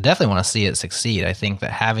tires. I definitely want to see it succeed. I think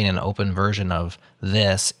that having an open version of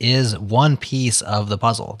this is one piece of the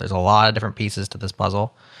puzzle. There's a lot of different pieces to this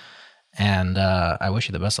puzzle. And I wish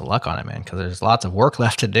you the best of luck on it, man, because there's lots of work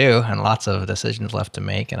left to do and lots of decisions left to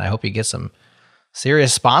make. And I hope you get some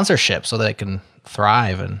serious sponsorship so that it can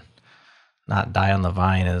thrive and not die on the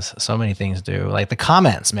vine, as so many things do. Like the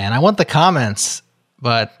comments, man. I want the comments,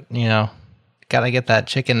 but, got to get that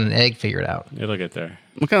chicken and egg figured out. It'll get there.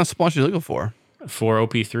 What kind of sponsors are you looking for? For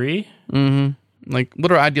OP3? Mm-hmm. Like,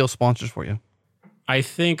 what are ideal sponsors for you? I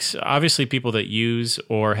think, obviously, people that use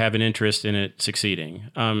or have an interest in it succeeding.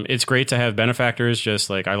 It's great to have benefactors, just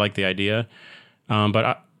like I like the idea.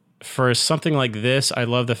 But for something like this, I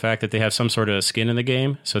love the fact that they have some sort of skin in the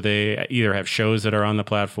game. So they either have shows that are on the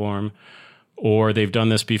platform, or they've done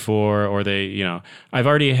this before, or I've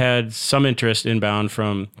already had some interest inbound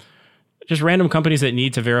from just random companies that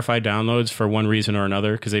need to verify downloads for one reason or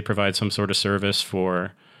another, because they provide some sort of service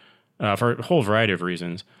for a whole variety of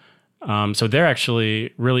reasons. So they're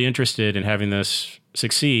actually really interested in having this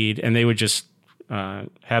succeed, and they would just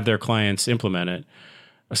have their clients implement it.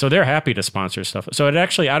 So they're happy to sponsor stuff. So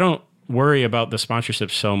I don't worry about the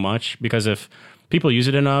sponsorship so much, because if people use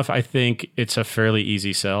it enough, I think it's a fairly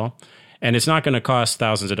easy sell. And it's not going to cost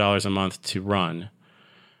thousands of dollars a month to run.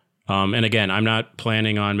 And again, I'm not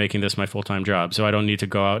planning on making this my full-time job, so I don't need to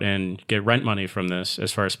go out and get rent money from this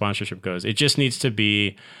as far as sponsorship goes. It just needs to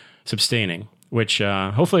be sustaining, which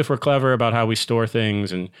hopefully if we're clever about how we store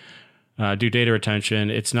things and do data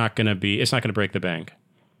retention, it's not going to break the bank.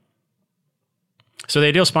 So the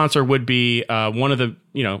ideal sponsor would be one of the,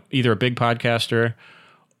 either a big podcaster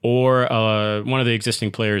or one of the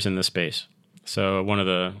existing players in the space. So one of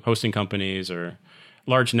the hosting companies or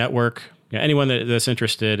large network, anyone that's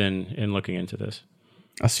interested in looking into this.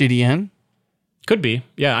 A CDN? Could be.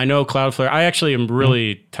 Yeah, I know Cloudflare. I actually am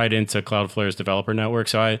really tied into Cloudflare's developer network,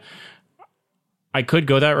 so I could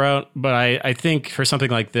go that route, but I think for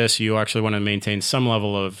something like this, you actually want to maintain some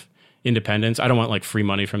level of independence. I don't want like free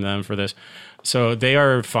money from them for this. So they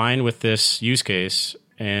are fine with this use case,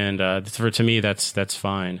 and to me, that's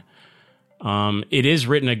fine. It is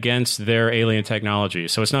written against their alien technology,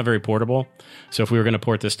 so it's not very portable. So if we were going to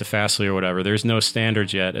port this to Fastly or whatever, there's no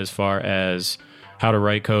standards yet as far as how to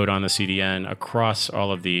write code on the CDN across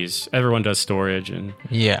all of these. Everyone does storage and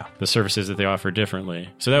the services that they offer differently.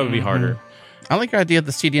 So that would be harder. I like your idea of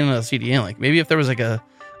the CDN and the CDN. Like maybe if there was like a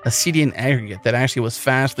CDN aggregate that actually was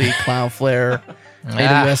Fastly, Cloudflare,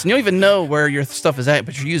 AWS, and you don't even know where your stuff is at,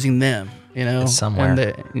 but you're using them. It's somewhere out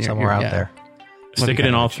there. Stick it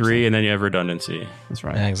in all three, and then you have redundancy. That's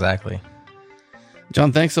right. Yeah, exactly.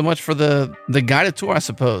 John, thanks so much for the guided tour, I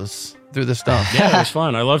suppose, through this stuff. Yeah, it was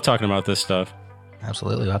fun. I love talking about this stuff.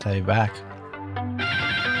 Absolutely. We'll have to have you back.